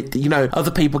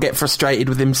 Other people get frustrated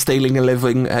with him stealing a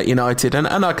living at United, and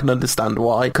I can understand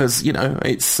why, because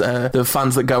it's the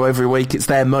fans that go every week. It's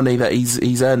their money that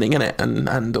he's earning, isn't it?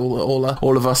 And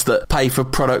all of us that pay for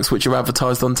products which are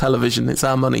advertised on television, it's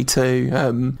our money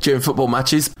too during football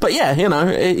matches. But yeah,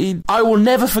 I will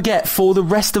never forget for the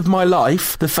rest of my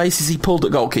life the faces he pulled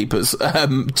at goalkeepers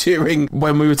during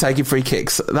when we were taking free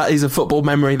kicks. That is a football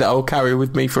memory that I will carry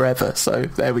with me forever. So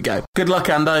there we go. Good luck,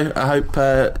 Ando. I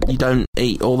hope you don't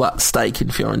eat all that steak in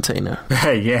Fiorentina.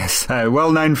 Yes,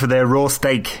 well known for their raw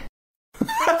steak.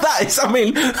 That is,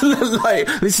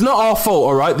 it's not our fault,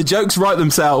 all right? The jokes write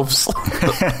themselves.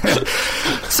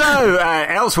 So,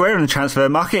 elsewhere in the transfer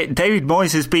market, David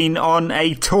Moyes has been on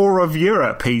a tour of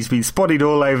Europe. He's been spotted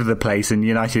all over the place, and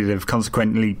United have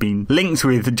consequently been linked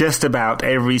with just about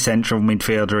every central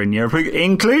midfielder in Europe,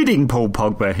 including Paul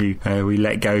Pogba, who we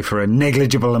let go for a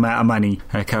negligible amount of money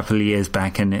a couple of years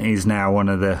back and is now one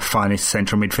of the finest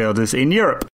central midfielders in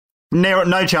Europe.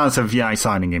 No chance of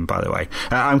signing him, by the way.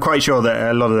 I'm quite sure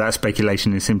that a lot of that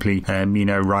speculation is simply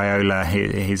Mino Raiola,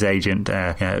 his agent,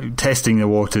 testing the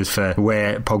waters for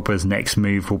where Pogba's next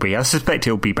move will be. I suspect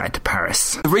he'll be back to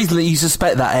Paris. The reason that you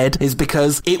suspect that, Ed, is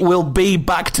because it will be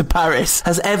back to Paris.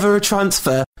 Has ever a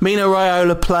transfer, Mino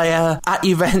Raiola player at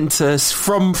Juventus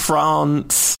from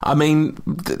France. I mean,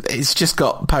 it's just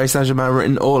got Paris Saint-Germain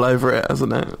written all over it,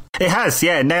 hasn't it? It has,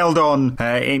 yeah. Nailed on.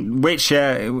 In which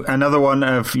another one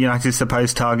of United's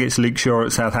supposed targets, Luke Shaw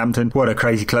at Southampton. What a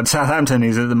crazy club Southampton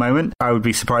is at the moment. I would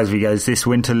be surprised if he goes this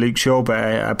winter, Luke Shaw, but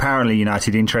apparently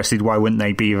United interested. Why wouldn't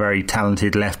they be a very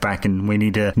talented left-back? And we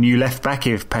need a new left-back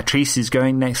if Patrice is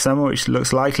going next summer, which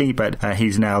looks likely, but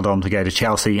he's nailed on to go to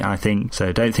Chelsea, I think.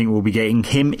 So don't think we'll be getting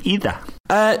him either.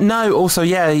 No, also,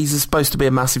 he's supposed to be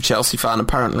a massive Chelsea fan,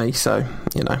 apparently, so,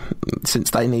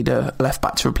 since they need a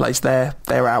left-back to replace their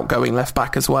outgoing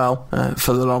left-back as well,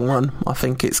 for the long run, I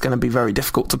think it's going to be very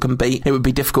difficult to compete. It would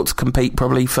be difficult to compete,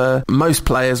 probably, for most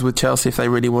players with Chelsea if they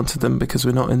really wanted them, because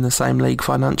we're not in the same league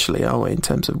financially, are we, in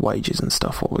terms of wages and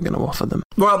stuff, what we're going to offer them.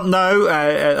 Well, no,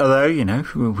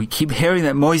 although, we keep hearing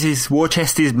that Moyes' war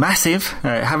chest is massive.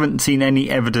 Haven't seen any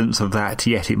evidence of that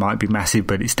yet. It might be massive,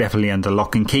 but it's definitely under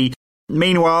lock and key.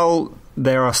 Meanwhile,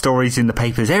 there are stories in the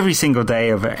papers every single day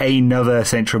of another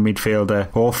central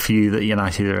midfielder or few that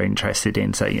United are interested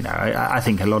in. So, I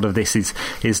think a lot of this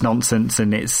is nonsense,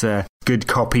 and it's good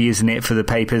copy, isn't it, for the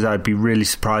papers? I'd be really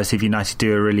surprised if United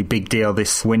do a really big deal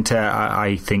this winter.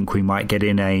 I think we might get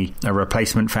in a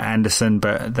replacement for Anderson,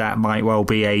 but that might well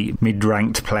be a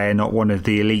mid-ranked player, not one of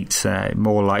the elites,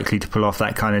 more likely to pull off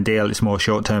that kind of deal. It's more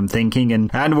short-term thinking,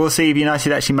 and we'll see if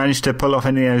United actually manage to pull off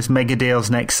any of those mega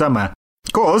deals next summer.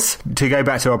 Of course, to go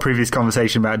back to our previous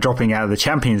conversation about dropping out of the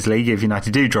Champions League, if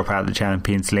United do drop out of the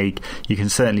Champions League, you can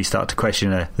certainly start to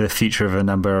question the future of a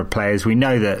number of players. We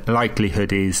know that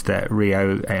likelihood is that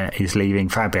Rio is leaving.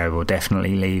 Fabio will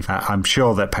definitely leave. I'm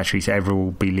sure that Patrice Evra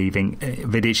will be leaving.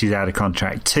 Vidic is out of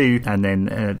contract too, and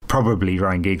then probably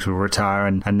Ryan Giggs will retire.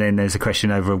 And then there's a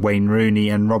question over Wayne Rooney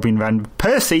and Robin Van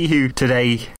Persie, who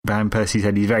today Van Persie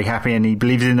said he's very happy and he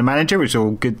believes in the manager, which is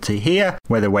all good to hear.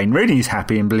 Whether Wayne Rooney's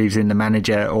happy and believes in the manager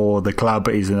or the club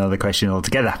is another question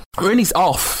altogether. Rooney's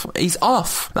off. He's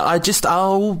off.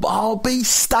 I'll be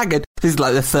staggered. This is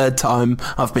like the third time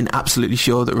I've been absolutely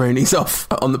sure that Rooney's off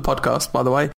on the podcast, by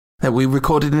the way. That we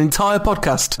recorded an entire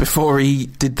podcast before he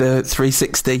did the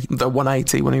 360, the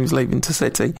 180 when he was leaving to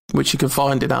City, which you can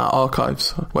find in our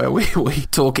archives, where we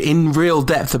talk in real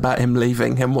depth about him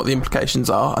leaving and what the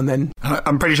implications are. And then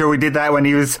I'm pretty sure we did that when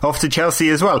he was off to Chelsea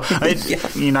as well. Yeah.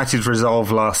 United's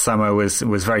resolve last summer was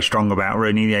very strong about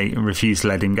Rooney. They refused to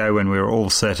let him go when we were all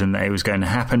certain that it was going to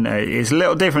happen. It's a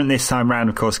little different this time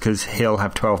round, of course, because he'll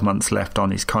have 12 months left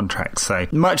on his contract. So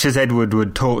much as Edward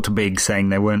would talk to Big, saying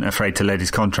they weren't afraid to let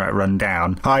his contract run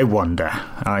down, I wonder.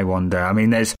 I mean,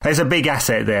 there's a big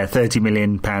asset there, £30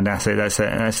 million asset.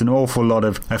 That's an awful lot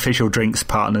of official drinks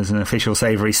partners and official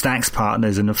savoury snacks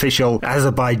partners and official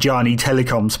Azerbaijani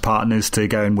telecoms partners to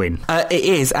go and win. It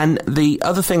is, and the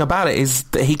other thing about it is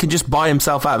that he can just buy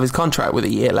himself out of his contract with a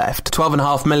year left.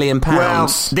 £12.5 million. Well,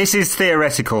 this is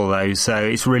theoretical though, so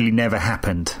it's really never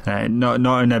happened.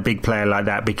 Not in a big player like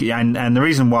that. And the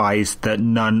reason why is that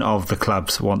none of the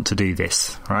clubs want to do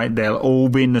this. Right? They'll all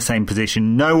be in the same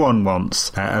position. No one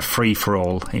wants a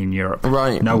free-for-all in Europe.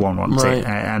 Right. No one wants it.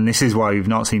 And this is why we've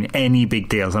not seen any big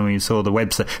deals. I mean, we saw the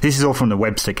Webster. This is all from the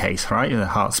Webster case, right? The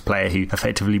Hearts player who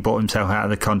effectively bought himself out of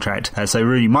the contract. So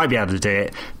Rooney might be able to do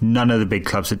it. None of the big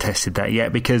clubs have tested that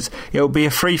yet because it'll be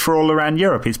a free-for-all around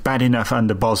Europe. It's bad enough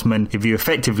under Bosman if you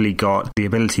effectively got the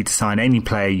ability to sign any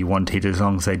player you wanted as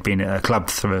long as they'd been at a club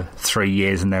for 3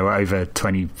 years and they were over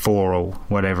 24 or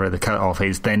whatever the cut-off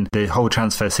is. Then the whole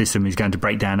transfer system is going to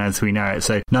break down as we know it.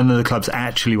 So none of the clubs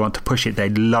actually want to push it.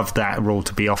 They'd love that rule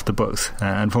to be off the books.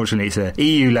 Unfortunately, it's an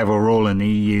EU-level rule, and the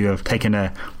EU have taken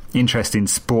a interest in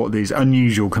sport that is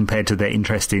unusual compared to their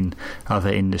interest in other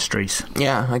industries.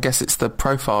 Yeah, I guess it's the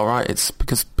profile, right? It's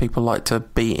because people like to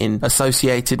be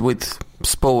associated with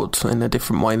sport in a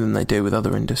different way than they do with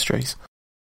other industries.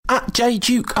 At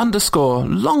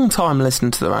JDuke_, long time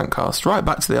listener to the Rantcast, right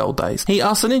back to the old days. He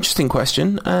asked an interesting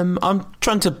question. I'm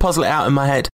trying to puzzle it out in my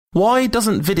head. Why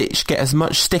doesn't Vidic get as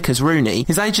much stick as Rooney?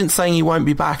 His agent's saying he won't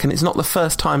be back, and it's not the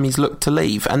first time he's looked to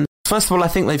leave. And first of all, I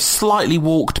think they've slightly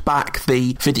walked back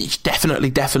the Vidic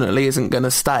definitely isn't going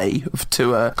to stay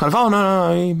to a kind of, oh,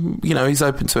 no, he's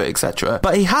open to it, etc.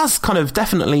 But he has kind of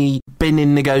definitely been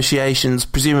in negotiations,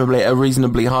 presumably at a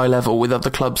reasonably high level with other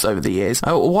clubs over the years.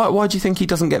 Why do you think he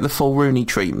doesn't get the full Rooney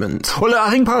treatment? Well, I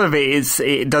think part of it is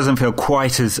it doesn't feel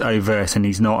quite as overt, and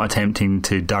he's not attempting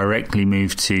to directly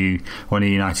move to one of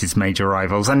United's major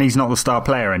rivals, and he's not the star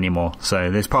player anymore.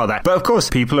 So there's part of that. But of course,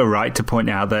 people are right to point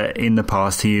out that in the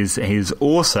past he's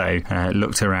also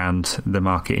looked around the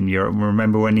market in Europe.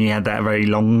 Remember when he had that very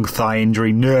long thigh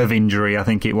injury, nerve injury, I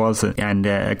think it was,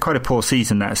 and quite a poor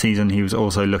season that season. He was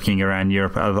also looking around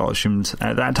Europe at other options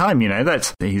at that time.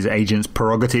 That's his agent's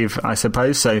prerogative, I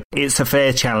suppose. So it's a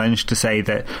fair challenge to say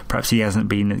that perhaps he hasn't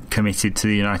been committed to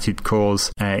the United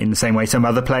cause in the same way some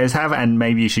other players have, and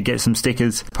maybe you should get some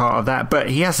stickers part of that. But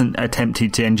he hasn't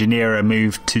attempted to engineer a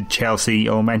move to Chelsea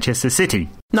or Manchester City.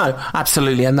 No,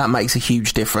 absolutely, and that makes a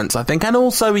huge difference, I think. And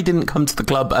also, he didn't come to the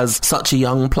club as such a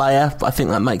young player. I think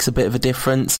that makes a bit of a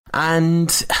difference.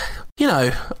 And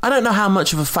I don't know how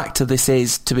much of a factor this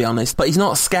is, to be honest, but he's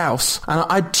not Scouse. And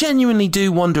I genuinely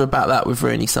do wonder about that with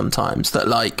Rooney sometimes, that,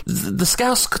 like, the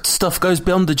Scouse stuff goes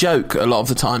beyond the joke a lot of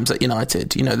the times at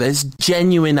United. There's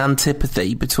genuine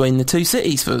antipathy between the two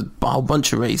cities for a whole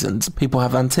bunch of reasons. People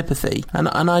have antipathy. And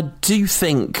I do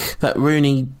think that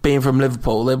Rooney, being from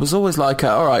Liverpool, there was always like,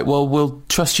 all right, well, we'll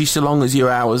trust you so long as you're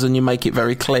ours and you make it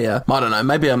very clear. I don't know,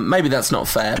 maybe that's not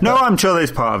fair. No, I'm sure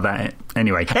there's part of that.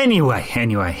 Anyway,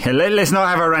 let's not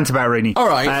have a rant about Rooney. All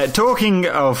right. Talking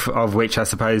of which, I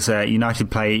suppose United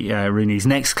play Rooney's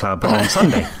next club on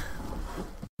Sunday.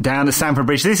 Down at Stamford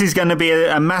Bridge. This is going to be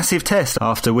a massive test.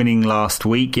 After winning last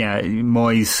week,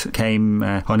 Moyes came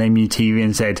on MUTV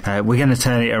and said, we're going to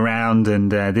turn it around,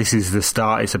 and this is the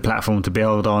start. It's a platform to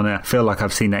build on. I feel like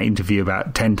I've seen that interview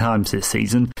about 10 times this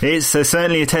season. It's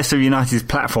certainly a test of United's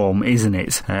platform, isn't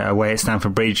it? Away at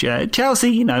Stamford Bridge.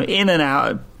 Chelsea, in and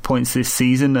out points this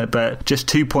season, but just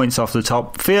 2 points off the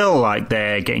top. Feel like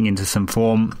they're getting into some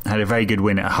form. Had a very good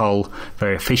win at Hull,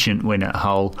 very efficient win at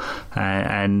Hull,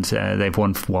 and they've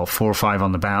won 4 or 5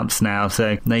 on the bounce now,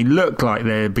 so they look like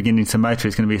they're beginning to motor.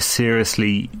 It's going to be a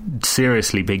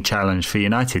seriously big challenge for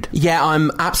United. Yeah, I'm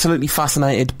absolutely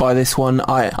fascinated by this one.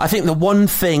 I think the one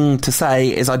thing to say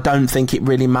is I don't think it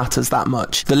really matters that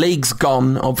much. The league's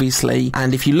gone, obviously,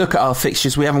 and if you look at our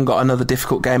fixtures, we haven't got another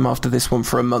difficult game after this one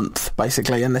for a month,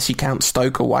 basically, unless you count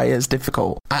Stoke away as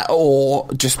difficult, or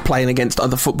just playing against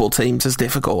other football teams as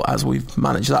difficult, as we've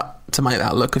managed to make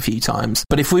that look a few times.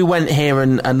 But if we went here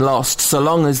and lost, so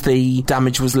long as the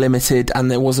damage was limited and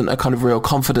there wasn't a kind of real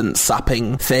confidence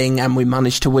sapping thing, and we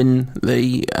managed to win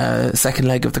the second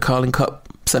leg of the Carling Cup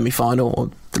semi-final,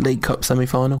 or the League Cup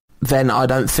semi-final, then I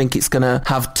don't think it's going to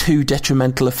have too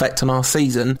detrimental effect on our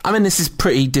season. I mean, this is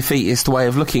pretty defeatist way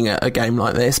of looking at a game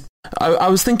like this. I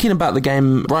was thinking about the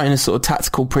game, writing a sort of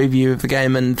tactical preview of the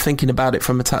game and thinking about it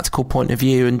from a tactical point of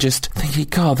view, and just thinking,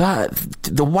 God,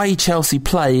 the way Chelsea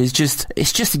play is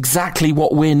it's just exactly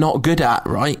what we're not good at,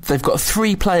 right? They've got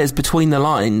 3 players between the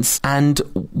lines, and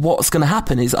what's going to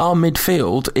happen is our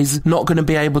midfield is not going to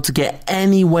be able to get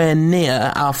anywhere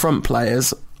near our front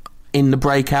players in the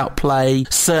breakout play,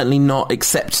 certainly not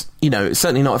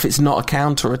if it's not a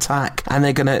counter attack, and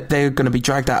they're gonna be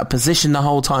dragged out of position the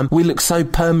whole time. We look so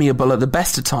permeable at the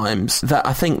best of times that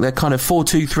I think they're kind of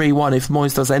 4-2-3-1. If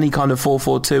Moyes does any kind of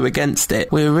 4-4-2 against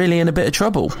it, we're really in a bit of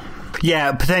trouble.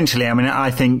 Yeah, potentially. I mean,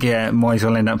 I think Moyes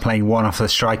will end up playing one off the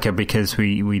striker because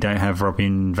we don't have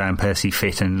Robin van Persie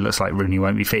fit, and it looks like Rooney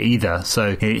won't be fit either.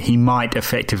 So he might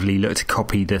effectively look to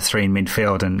copy the 3 in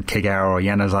midfield, and Kagawa or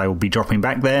Januzaj will be dropping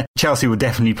back there. Chelsea will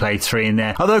definitely play 3 in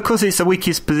there. Although, of course, it's the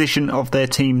weakest position of their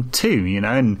team too,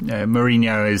 and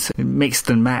Mourinho is mixed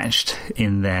and matched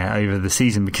in there over the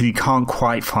season because he can't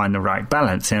quite find the right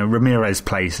balance. Ramirez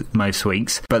plays most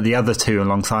weeks, but the other 2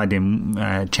 alongside him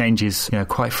changes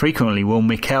quite frequently. Will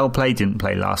Mikel didn't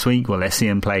play last week. Will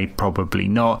Essien play? Probably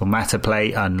not. Will Mata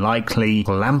play? Unlikely.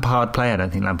 Will Lampard play? I don't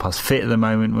think Lampard's fit at the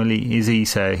moment, is he?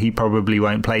 So he probably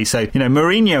won't play. So,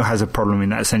 Mourinho has a problem in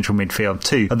that central midfield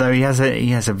too, although he has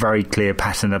a very clear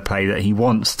pattern of play that he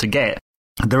wants to get.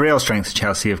 The real strength of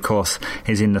Chelsea, of course,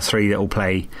 is in the 3 that will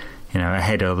play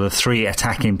ahead of the 3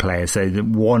 attacking players. So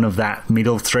one of that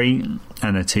middle 3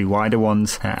 and the 2 wider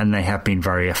ones, and they have been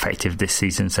very effective this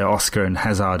season. So Oscar and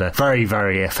Hazard are very,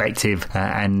 very effective,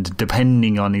 and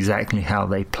depending on exactly how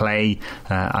they play,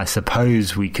 I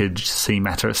suppose we could see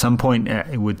Mata at some point.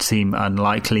 It would seem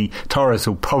unlikely. Torres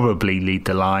will probably lead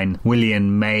the line.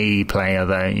 Willian may play,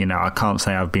 although I can't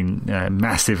say I've been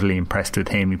massively impressed with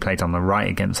him. He played on the right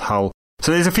against Hull.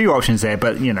 So there's a few options there,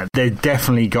 but, they've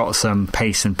definitely got some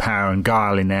pace and power and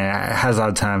guile in there.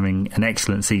 Hazard's having an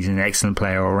excellent season, an excellent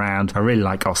player all around. I really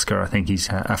like Oscar. I think he's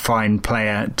a fine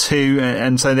player too,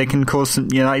 and so they can cause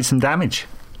United some damage.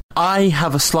 I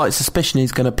have a slight suspicion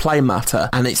he's going to play Mata,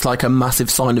 and it's like a massive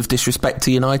sign of disrespect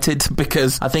to United,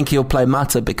 because I think he'll play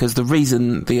Mata because the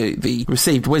reason, the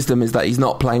received wisdom is that he's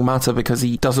not playing Mata because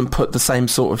he doesn't put the same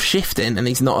sort of shift in, and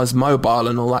he's not as mobile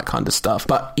and all that kind of stuff.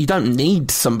 But you don't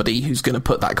need somebody who's going to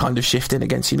put that kind of shift in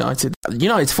against United.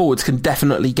 United's forwards can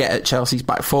definitely get at Chelsea's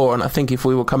back 4, and I think if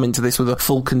we were coming to this with a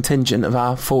full contingent of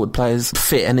our forward players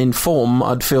fit and in form,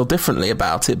 I'd feel differently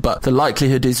about it. But the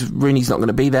likelihood is Rooney's not going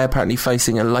to be there, apparently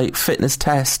facing a late fitness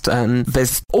test, and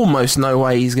there's almost no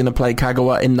way he's going to play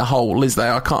Kagawa in the hole, is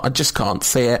there? I just can't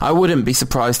see it. I wouldn't be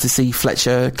surprised to see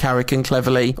Fletcher, Carrick and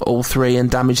Cleverley all 3 in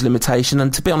damage limitation,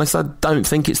 and to be honest, I don't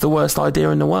think it's the worst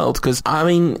idea in the world, because I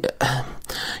mean,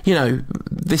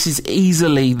 this is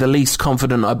easily the least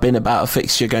confident I've been about a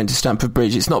fixture going to Stamford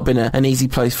Bridge. It's not been an easy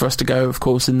place for us to go, of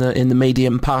course, in the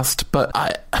medium past, but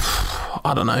I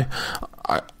don't know.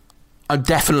 I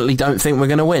definitely don't think we're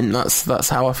going to win. That's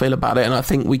how I feel about it, and I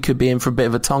think we could be in for a bit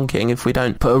of a tonking if we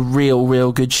don't put a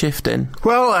real good shift in.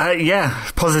 Well,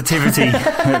 positivity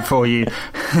for you.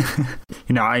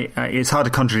 It's hard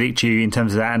to contradict you in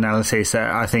terms of that analysis.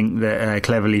 I think that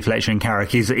Cleverley, Fletcher and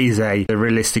Carrick is a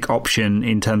realistic option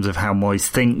in terms of how Moyes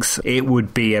thinks. It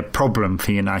would be a problem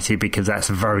for United because that's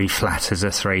very flat as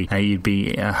a three. You'd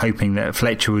be hoping that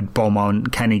Fletcher would bomb on.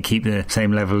 Can he keep the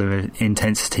same level of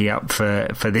intensity up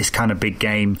for this kind of big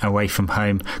game away from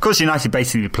home? Of course, United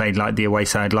basically played like the away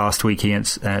side last week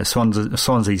against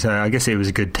Swansea, so I guess it was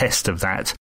a good test of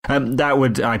that. That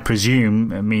would, I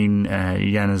presume, mean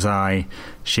Januzaj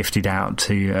shifted out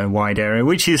to a wide area,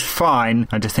 which is fine.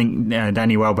 I just think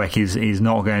Danny Welbeck is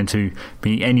not going to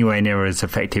be anywhere near as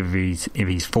effective if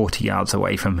he's 40 yards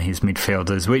away from his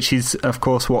midfielders, which is, of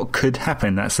course, what could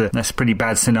happen. That's a pretty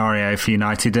bad scenario for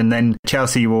United. And then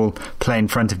Chelsea will play in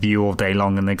front of you all day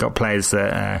long, and they've got players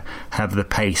that have the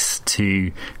pace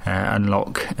to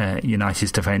unlock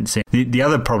United's defence. The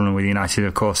other problem with United,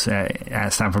 of course,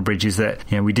 at Stamford Bridge is that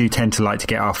we do tend to like to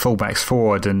get our fullbacks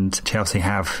forward, and Chelsea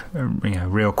have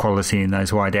real quality in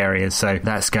those wide areas. So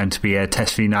that's going to be a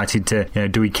test for United to,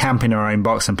 do we camp in our own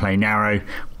box and play narrow,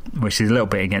 which is a little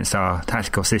bit against our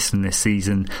tactical system this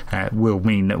season, will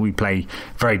mean that we play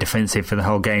very defensive for the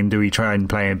whole game. Do we try and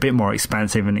play a bit more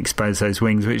expansive and expose those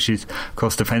wings, which is, of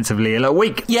course, defensively a little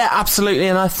weak? Yeah, absolutely.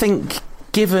 And I think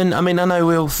I know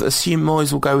we'll assume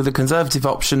Moyes will go with the conservative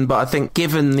option, but I think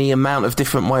given the amount of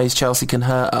different ways Chelsea can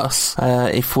hurt us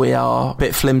if we are a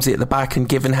bit flimsy at the back, and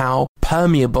given how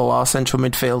permeable our central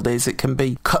midfield is, it can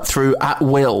be cut through at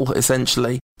will,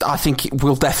 essentially. I think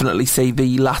we'll definitely see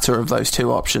the latter of those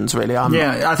two options, really.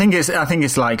 I think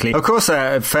it's likely. Of course,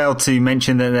 I failed to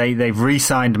mention that they've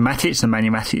re-signed Matic,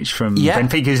 Nemanja Matic from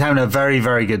Benfica, who's having a very,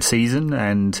 very good season,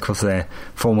 and of course their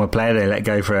former player they let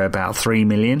go for about 3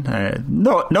 million.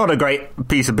 Not a great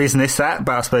piece of business, that,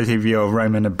 but I suppose if you're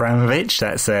Roman Abramovich,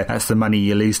 that's the money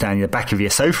you lose down the back of your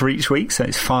sofa each week, so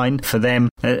it's fine for them,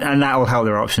 and that will help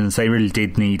their options. They really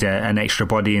did need an extra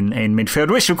body in midfield,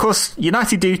 which of course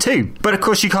United do too. But of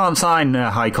course you can't sign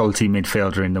a high quality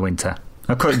midfielder in the winter.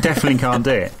 Of course, definitely can't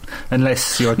do it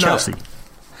unless you're Chelsea.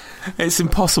 It's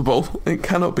impossible. It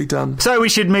cannot be done. So we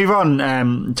should move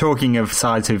on. Talking of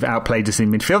sides who've outplayed us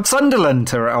in midfield,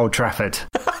 Sunderland are at Old Trafford.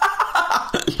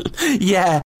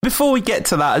 Yeah. Before we get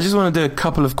to that, I just want to do a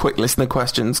couple of quick listener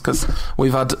questions, because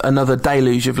we've had another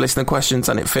deluge of listener questions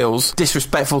and it feels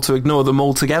disrespectful to ignore them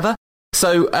altogether.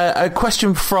 So, a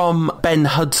question from Ben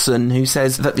Hudson, who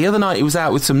says that the other night he was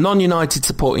out with some non-United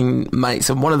supporting mates,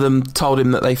 and one of them told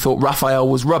him that they thought Raphael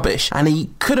was rubbish, and he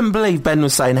couldn't believe, Ben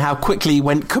was saying, how quickly he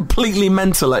went completely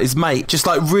mental at his mate, just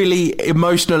like really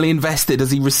emotionally invested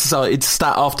as he recited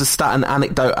stat after stat and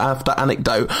anecdote after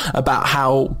anecdote about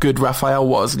how good Raphael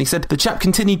was. And he said the chap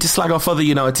continued to slag off other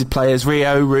United players,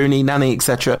 Rio, Rooney, Nani,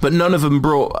 etc., but none of them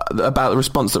brought about the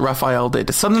response that Raphael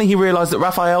did. Suddenly he realised that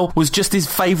Raphael was just his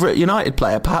favourite United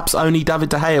player. Perhaps only David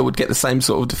De Gea would get the same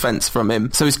sort of defence from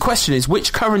him. So his question is,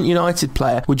 which current United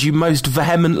player would you most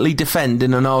vehemently defend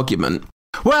in an argument?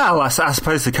 Well, I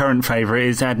suppose the current favourite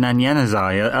is Adnan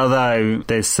Januzaj, although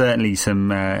there's certainly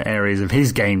some areas of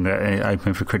his game that are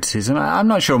open for criticism. I'm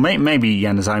not sure. Maybe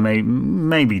Januzaj,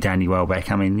 maybe Danny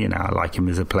Welbeck. I mean, I like him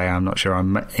as a player. I'm not sure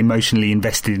I'm emotionally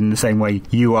invested in the same way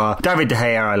you are. David De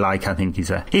Gea I think he's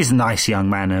a nice young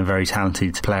man and a very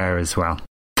talented player as well.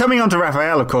 Coming on to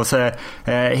Raphael, of course,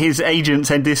 his agent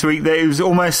said this week that he was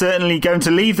almost certainly going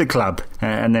to leave the club,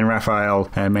 and then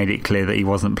Raphael made it clear that he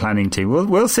wasn't planning to.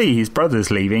 We'll see. His brother's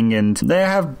leaving, and there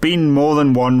have been more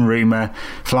than one rumour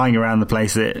flying around the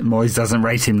place that Moyes doesn't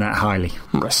rate him that highly.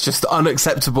 It's just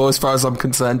unacceptable as far as I'm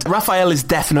concerned. Raphael is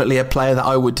definitely a player that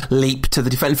I would leap to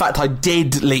the defence. In fact, I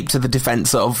did leap to the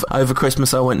defence of. Over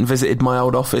Christmas, I went and visited my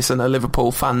old office, and a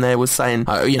Liverpool fan there was saying,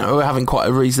 we're having quite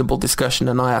a reasonable discussion,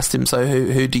 and I asked him, so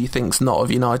who do you think's not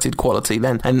of United quality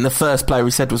then? And the first player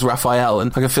he said was Raphael,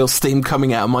 and I can feel steam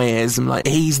coming out of my ears. I'm like,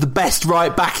 he's the best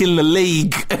right back in the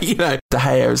league. De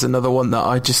Gea is another one that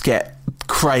I just get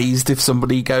crazed if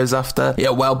somebody goes after.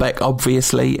 Welbeck,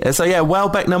 obviously. So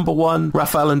Welbeck number one,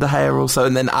 Raphael and De Gea also,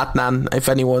 and then Adnan, if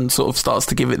anyone sort of starts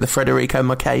to give it the Federico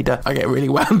Macheda. I get really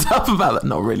wound up about that.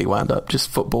 Not really wound up, just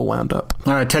football wound up.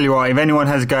 I tell you what, if anyone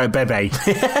has a go at Bebe,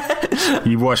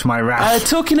 you watch my rap.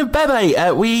 Talking of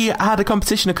Bebe, we had a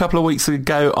competition a couple of weeks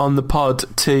ago on the pod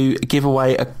to give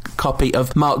away a copy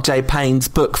of Mark J. Payne's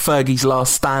book, Fergie's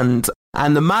Last Stand.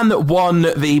 And the man that won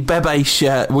the Bebe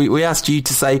shirt, we asked you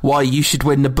to say why you should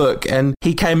win the book, and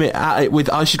he came at it with,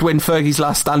 I should win Fergie's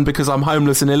Last Stand because I'm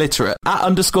homeless and illiterate.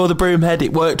 @_the Broomhead,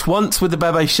 it worked once with the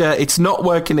Bebe shirt, it's not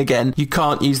working again. You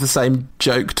can't use the same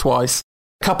joke twice.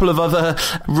 Couple of other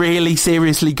really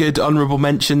seriously good honourable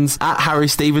mentions. At Harry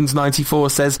Stevens 94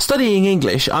 says, studying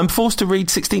English, I'm forced to read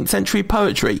 16th century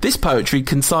poetry. This poetry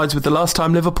coincides with the last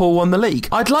time Liverpool won the league.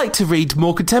 I'd like to read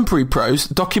more contemporary prose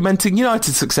documenting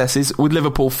United's successes with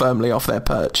Liverpool firmly off their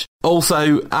perch.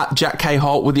 Also, at Jack K.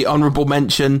 Holt with the honourable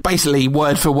mention, basically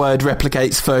word for word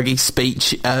replicates Fergie's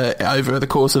speech over the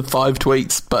course of 5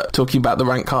 tweets, but talking about the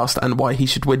Rantcast and why he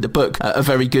should win the book. A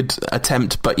very good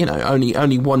attempt, but,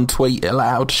 only one tweet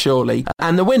allowed, surely.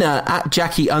 And the winner, at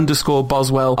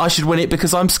Jackie_Boswell, I should win it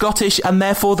because I'm Scottish and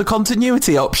therefore the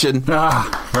continuity option.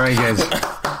 Ah, very good.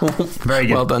 Very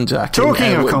good. Well done, Jack.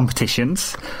 Talking of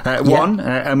competitions, one,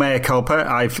 a mea culpa,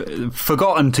 I've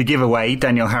forgotten to give away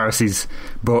Daniel Harris's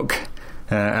book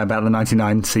about the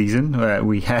 99 season.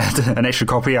 We had an extra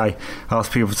copy. I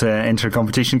asked people to enter a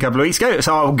competition a couple of weeks ago,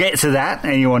 so I'll get to that,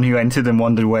 anyone who entered and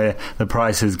wondered where the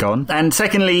prize has gone. And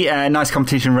secondly, a nice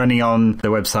competition running on the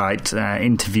website,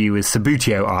 interview with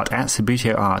Sabutio Art, at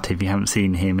Sabutio Art. If you haven't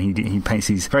seen him, he paints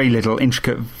these very little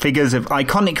intricate figures of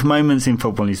iconic moments in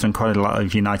football. He's done quite a lot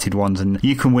of United ones, and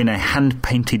you can win a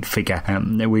hand-painted figure.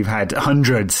 We've had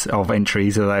hundreds of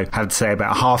entries, although I have to say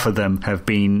about half of them have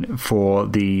been for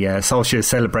the Solskjaer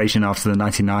celebration after the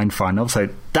 99 final, so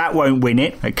that won't win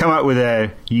it. Come up with a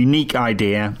unique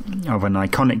idea of an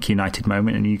iconic United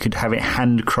moment and you could have it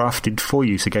handcrafted for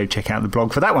you, so go check out the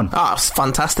blog for that one. It's a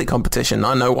fantastic competition.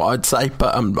 I know what I'd say,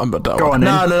 but I don't Go on,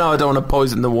 no, I don't want to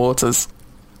poison the waters.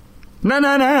 No,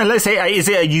 let's say, is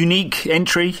it a unique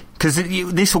entry? Because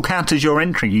this will count as your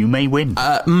entry. You may win.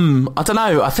 I don't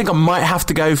know. I think I might have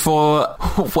to go for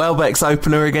Welbeck's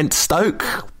opener against Stoke.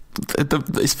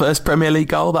 His first Premier League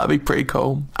goal. That'd be pretty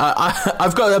cool.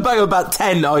 I've got about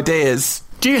 10 ideas.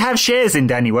 Do you have shares in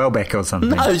Danny Welbeck or something?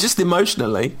 No, just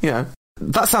emotionally.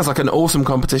 That sounds like an awesome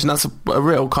competition. That's a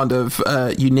real kind of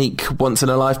unique,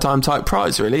 once-in-a-lifetime type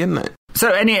prize, really, isn't it?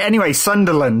 So anyway,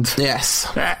 Sunderland. Yes.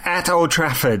 At Old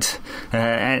Trafford.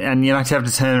 And United have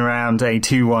to turn around a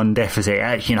 2-1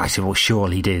 deficit. United will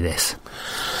surely do this.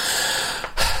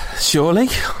 Surely?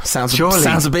 Sounds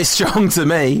a bit strong to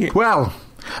me. Well,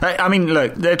 I mean,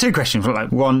 look, there are two questions.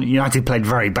 One, United played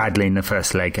very badly in the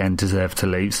first leg and deserved to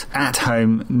lose. At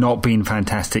home, not been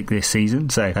fantastic this season,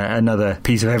 so another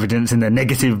piece of evidence in the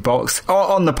negative box.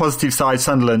 On the positive side,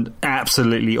 Sunderland,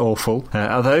 absolutely awful.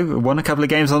 Although, won a couple of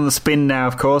games on the spin now,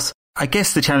 of course. I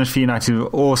guess the challenge for United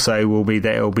also will be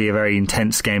that it will be a very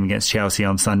intense game against Chelsea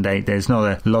on Sunday. There's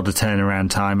not a lot of turnaround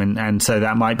time, and so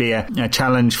that might be a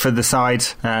challenge for the side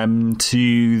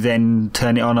to then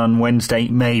turn it on Wednesday,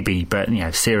 maybe. But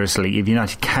seriously, if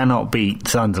United cannot beat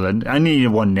Sunderland, I need a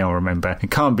 1-0, remember, and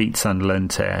can't beat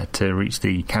Sunderland to reach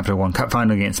the Capital One Cup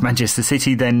final against Manchester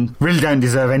City, then really don't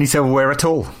deserve any silverware at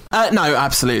all. No,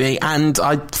 absolutely, and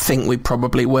I think we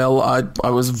probably will. I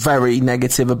was very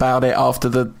negative about it after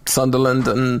the Sunderland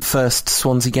and first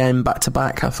Swansea game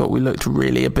back-to-back. I thought we looked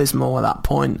really abysmal at that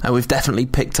point. We've definitely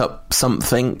picked up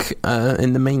something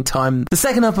in the meantime. The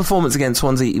second half performance against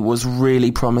Swansea was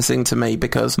really promising to me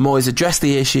because Moyes addressed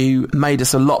the issue, made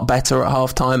us a lot better at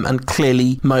half-time and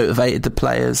clearly motivated the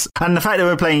players. And the fact that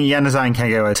we're playing Januzaj and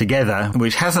Kagawa together,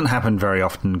 which hasn't happened very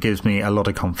often, gives me a lot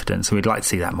of confidence. We'd like to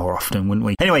see that more often, wouldn't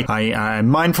we? Anyway, I'm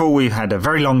mindful we've had a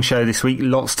very long show this week,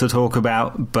 lots to talk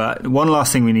about, but one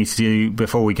last thing we need to do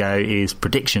before we go is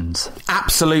predictions.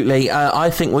 Absolutely. I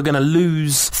think we're going to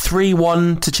lose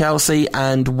 3-1 to Chelsea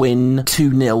and win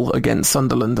 2-0 against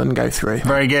Sunderland and go through.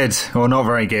 Very good, or not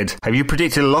very good. Have you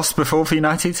predicted a loss before for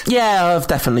United? Yeah, I've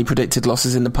definitely predicted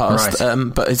losses in the past,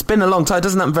 right. But it's been a long time. It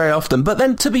doesn't happen very often. But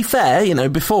then, to be fair,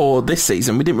 before this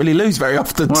season, we didn't really lose very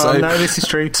often. Well, no, this is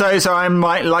true. So I'm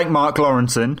like Mark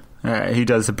Lawrenson, who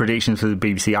does the predictions for the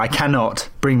BBC. I cannot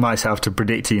bring myself to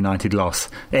predict a United loss,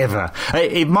 ever.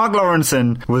 If Mark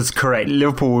Lawrenson was correct,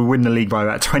 Liverpool would win the league by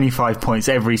about 25 points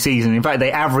every season. In fact,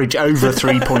 they average over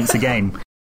 3 points a game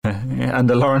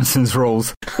under Lawrenson's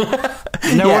rules.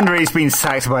 No wonder he's been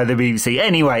sacked by the BBC.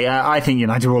 Anyway, I think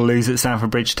United will lose at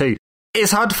Stamford Bridge too.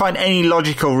 It's hard to find any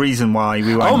logical reason why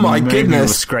we won't. Oh my goodness! We'll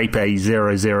scrape a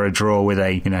 0-0 draw with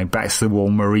a backs to the wall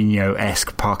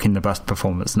Mourinho-esque parking the bus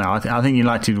performance. No, I think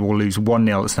United will lose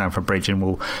 1-0 at Stamford Bridge and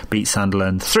will beat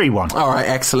Sunderland 3-1. All right,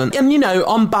 excellent. And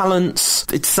on balance,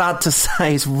 it's sad to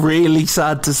say, it's really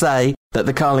sad to say that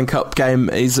the Carling Cup game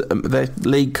the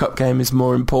League Cup game is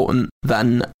more important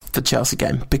than the Chelsea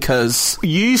game, because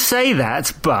you say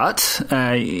that, but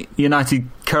United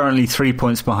currently 3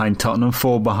 points behind Tottenham,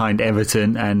 4 behind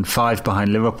Everton and 5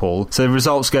 behind Liverpool. So the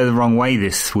results go the wrong way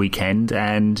this weekend,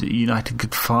 and United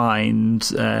could find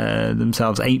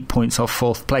themselves 8 points off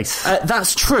 4th place.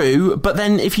 That's true, but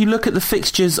then if you look at the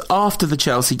fixtures after the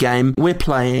Chelsea game, we're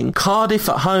playing Cardiff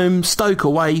at home, Stoke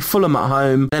away, Fulham at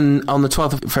home, then on the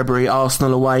 12th of February,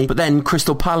 Arsenal away, but then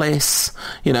Crystal Palace,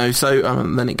 so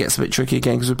then it gets a bit tricky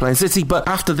again because we're playing City. But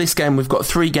after this game, we've got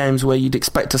 3 games where you'd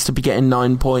expect us to be getting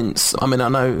 9 points. I mean, I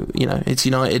know, it's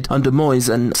United under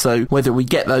Moyes, and so whether we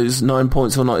get those 9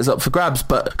 points or not is up for grabs,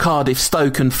 but Cardiff,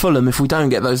 Stoke and Fulham, if we don't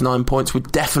get those 9 points, we're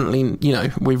definitely,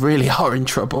 we really are in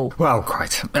trouble. Well,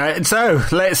 quite. So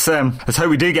let's hope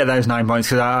we do get those 9 points,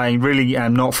 because I really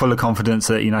am not full of confidence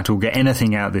that United will get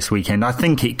anything out this weekend. I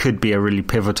think it could be a really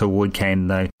pivotal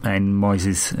weekend, though, in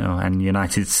Moyes' and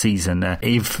United's season.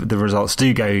 If the results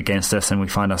do go against us and we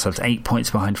find ourselves 8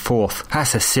 points behind 4th,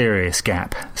 that's a serious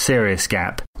gap.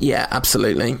 Yeah,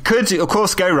 absolutely. Could, of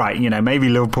course, go right. Maybe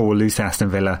Liverpool will lose to Aston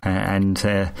Villa oh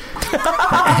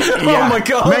my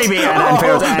God. Maybe at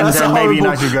Anfield, and maybe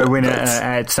United go win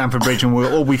at Stamford Bridge, and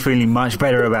we'll all be feeling much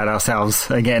better about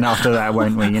ourselves again after that,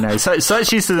 won't we? So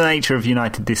such is the nature of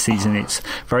United this season. It's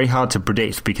very hard to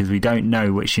predict because we don't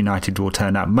know which United will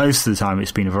turn up. Most of the time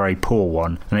it's been a very poor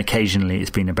one, and occasionally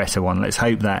it's been a better one. Let's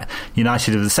hope that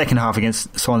United of the second half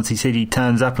against Swansea City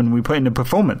turns up and we put in a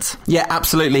performance. Yeah,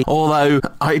 absolutely. Although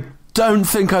I don't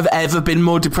think I've ever been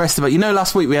more depressed about.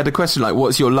 Last week we had a question like,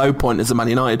 what's your low point as a Man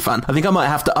United fan? I think I might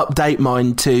have to update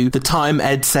mine to the time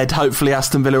Ed said hopefully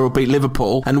Aston Villa will beat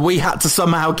Liverpool, and we had to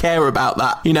somehow care about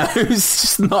that. It's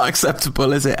just not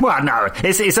acceptable, is it? Well, no,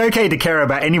 it's okay to care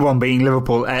about anyone beating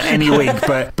Liverpool any week,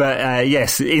 but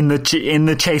yes, in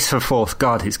the chase for 4th,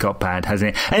 God, it's got bad,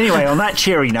 hasn't it? Anyway, on that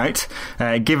cheery note,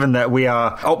 given that we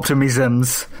are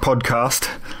Optimism's podcast,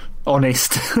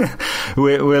 honest,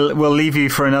 we'll leave you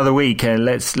for another week.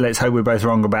 Let's hope we're both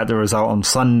wrong about the result on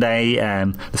Sunday.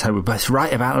 Let's hope we're both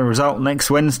right about the result next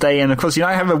Wednesday, and of course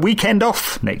I have a weekend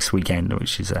off next weekend,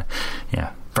 which is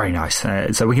very nice.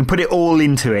 So we can put it all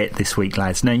into it this week,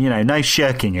 lads. No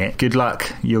shirking it. Good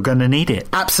luck. You're going to need it.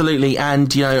 Absolutely.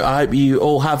 And, I hope you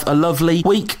all have a lovely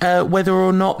week, whether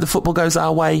or not the football goes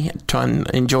our way. Try and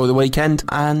enjoy the weekend.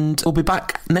 And we'll be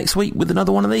back next week with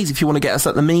another one of these. If you want to get us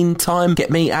at the meantime,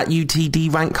 get me at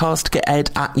UTD Rantcast, get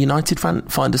Ed at United Rant.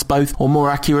 Find us both, or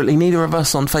more accurately, neither of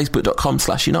us, on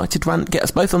facebook.com/United Rant. Get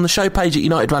us both on the show page at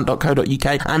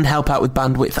unitedrant.co.uk, and help out with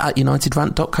bandwidth at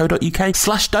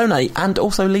unitedrant.co.uk/donate. And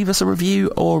also leave us a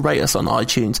review or rate us on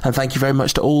iTunes. And thank you very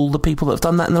much to all the people that have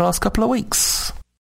done that in the last couple of weeks.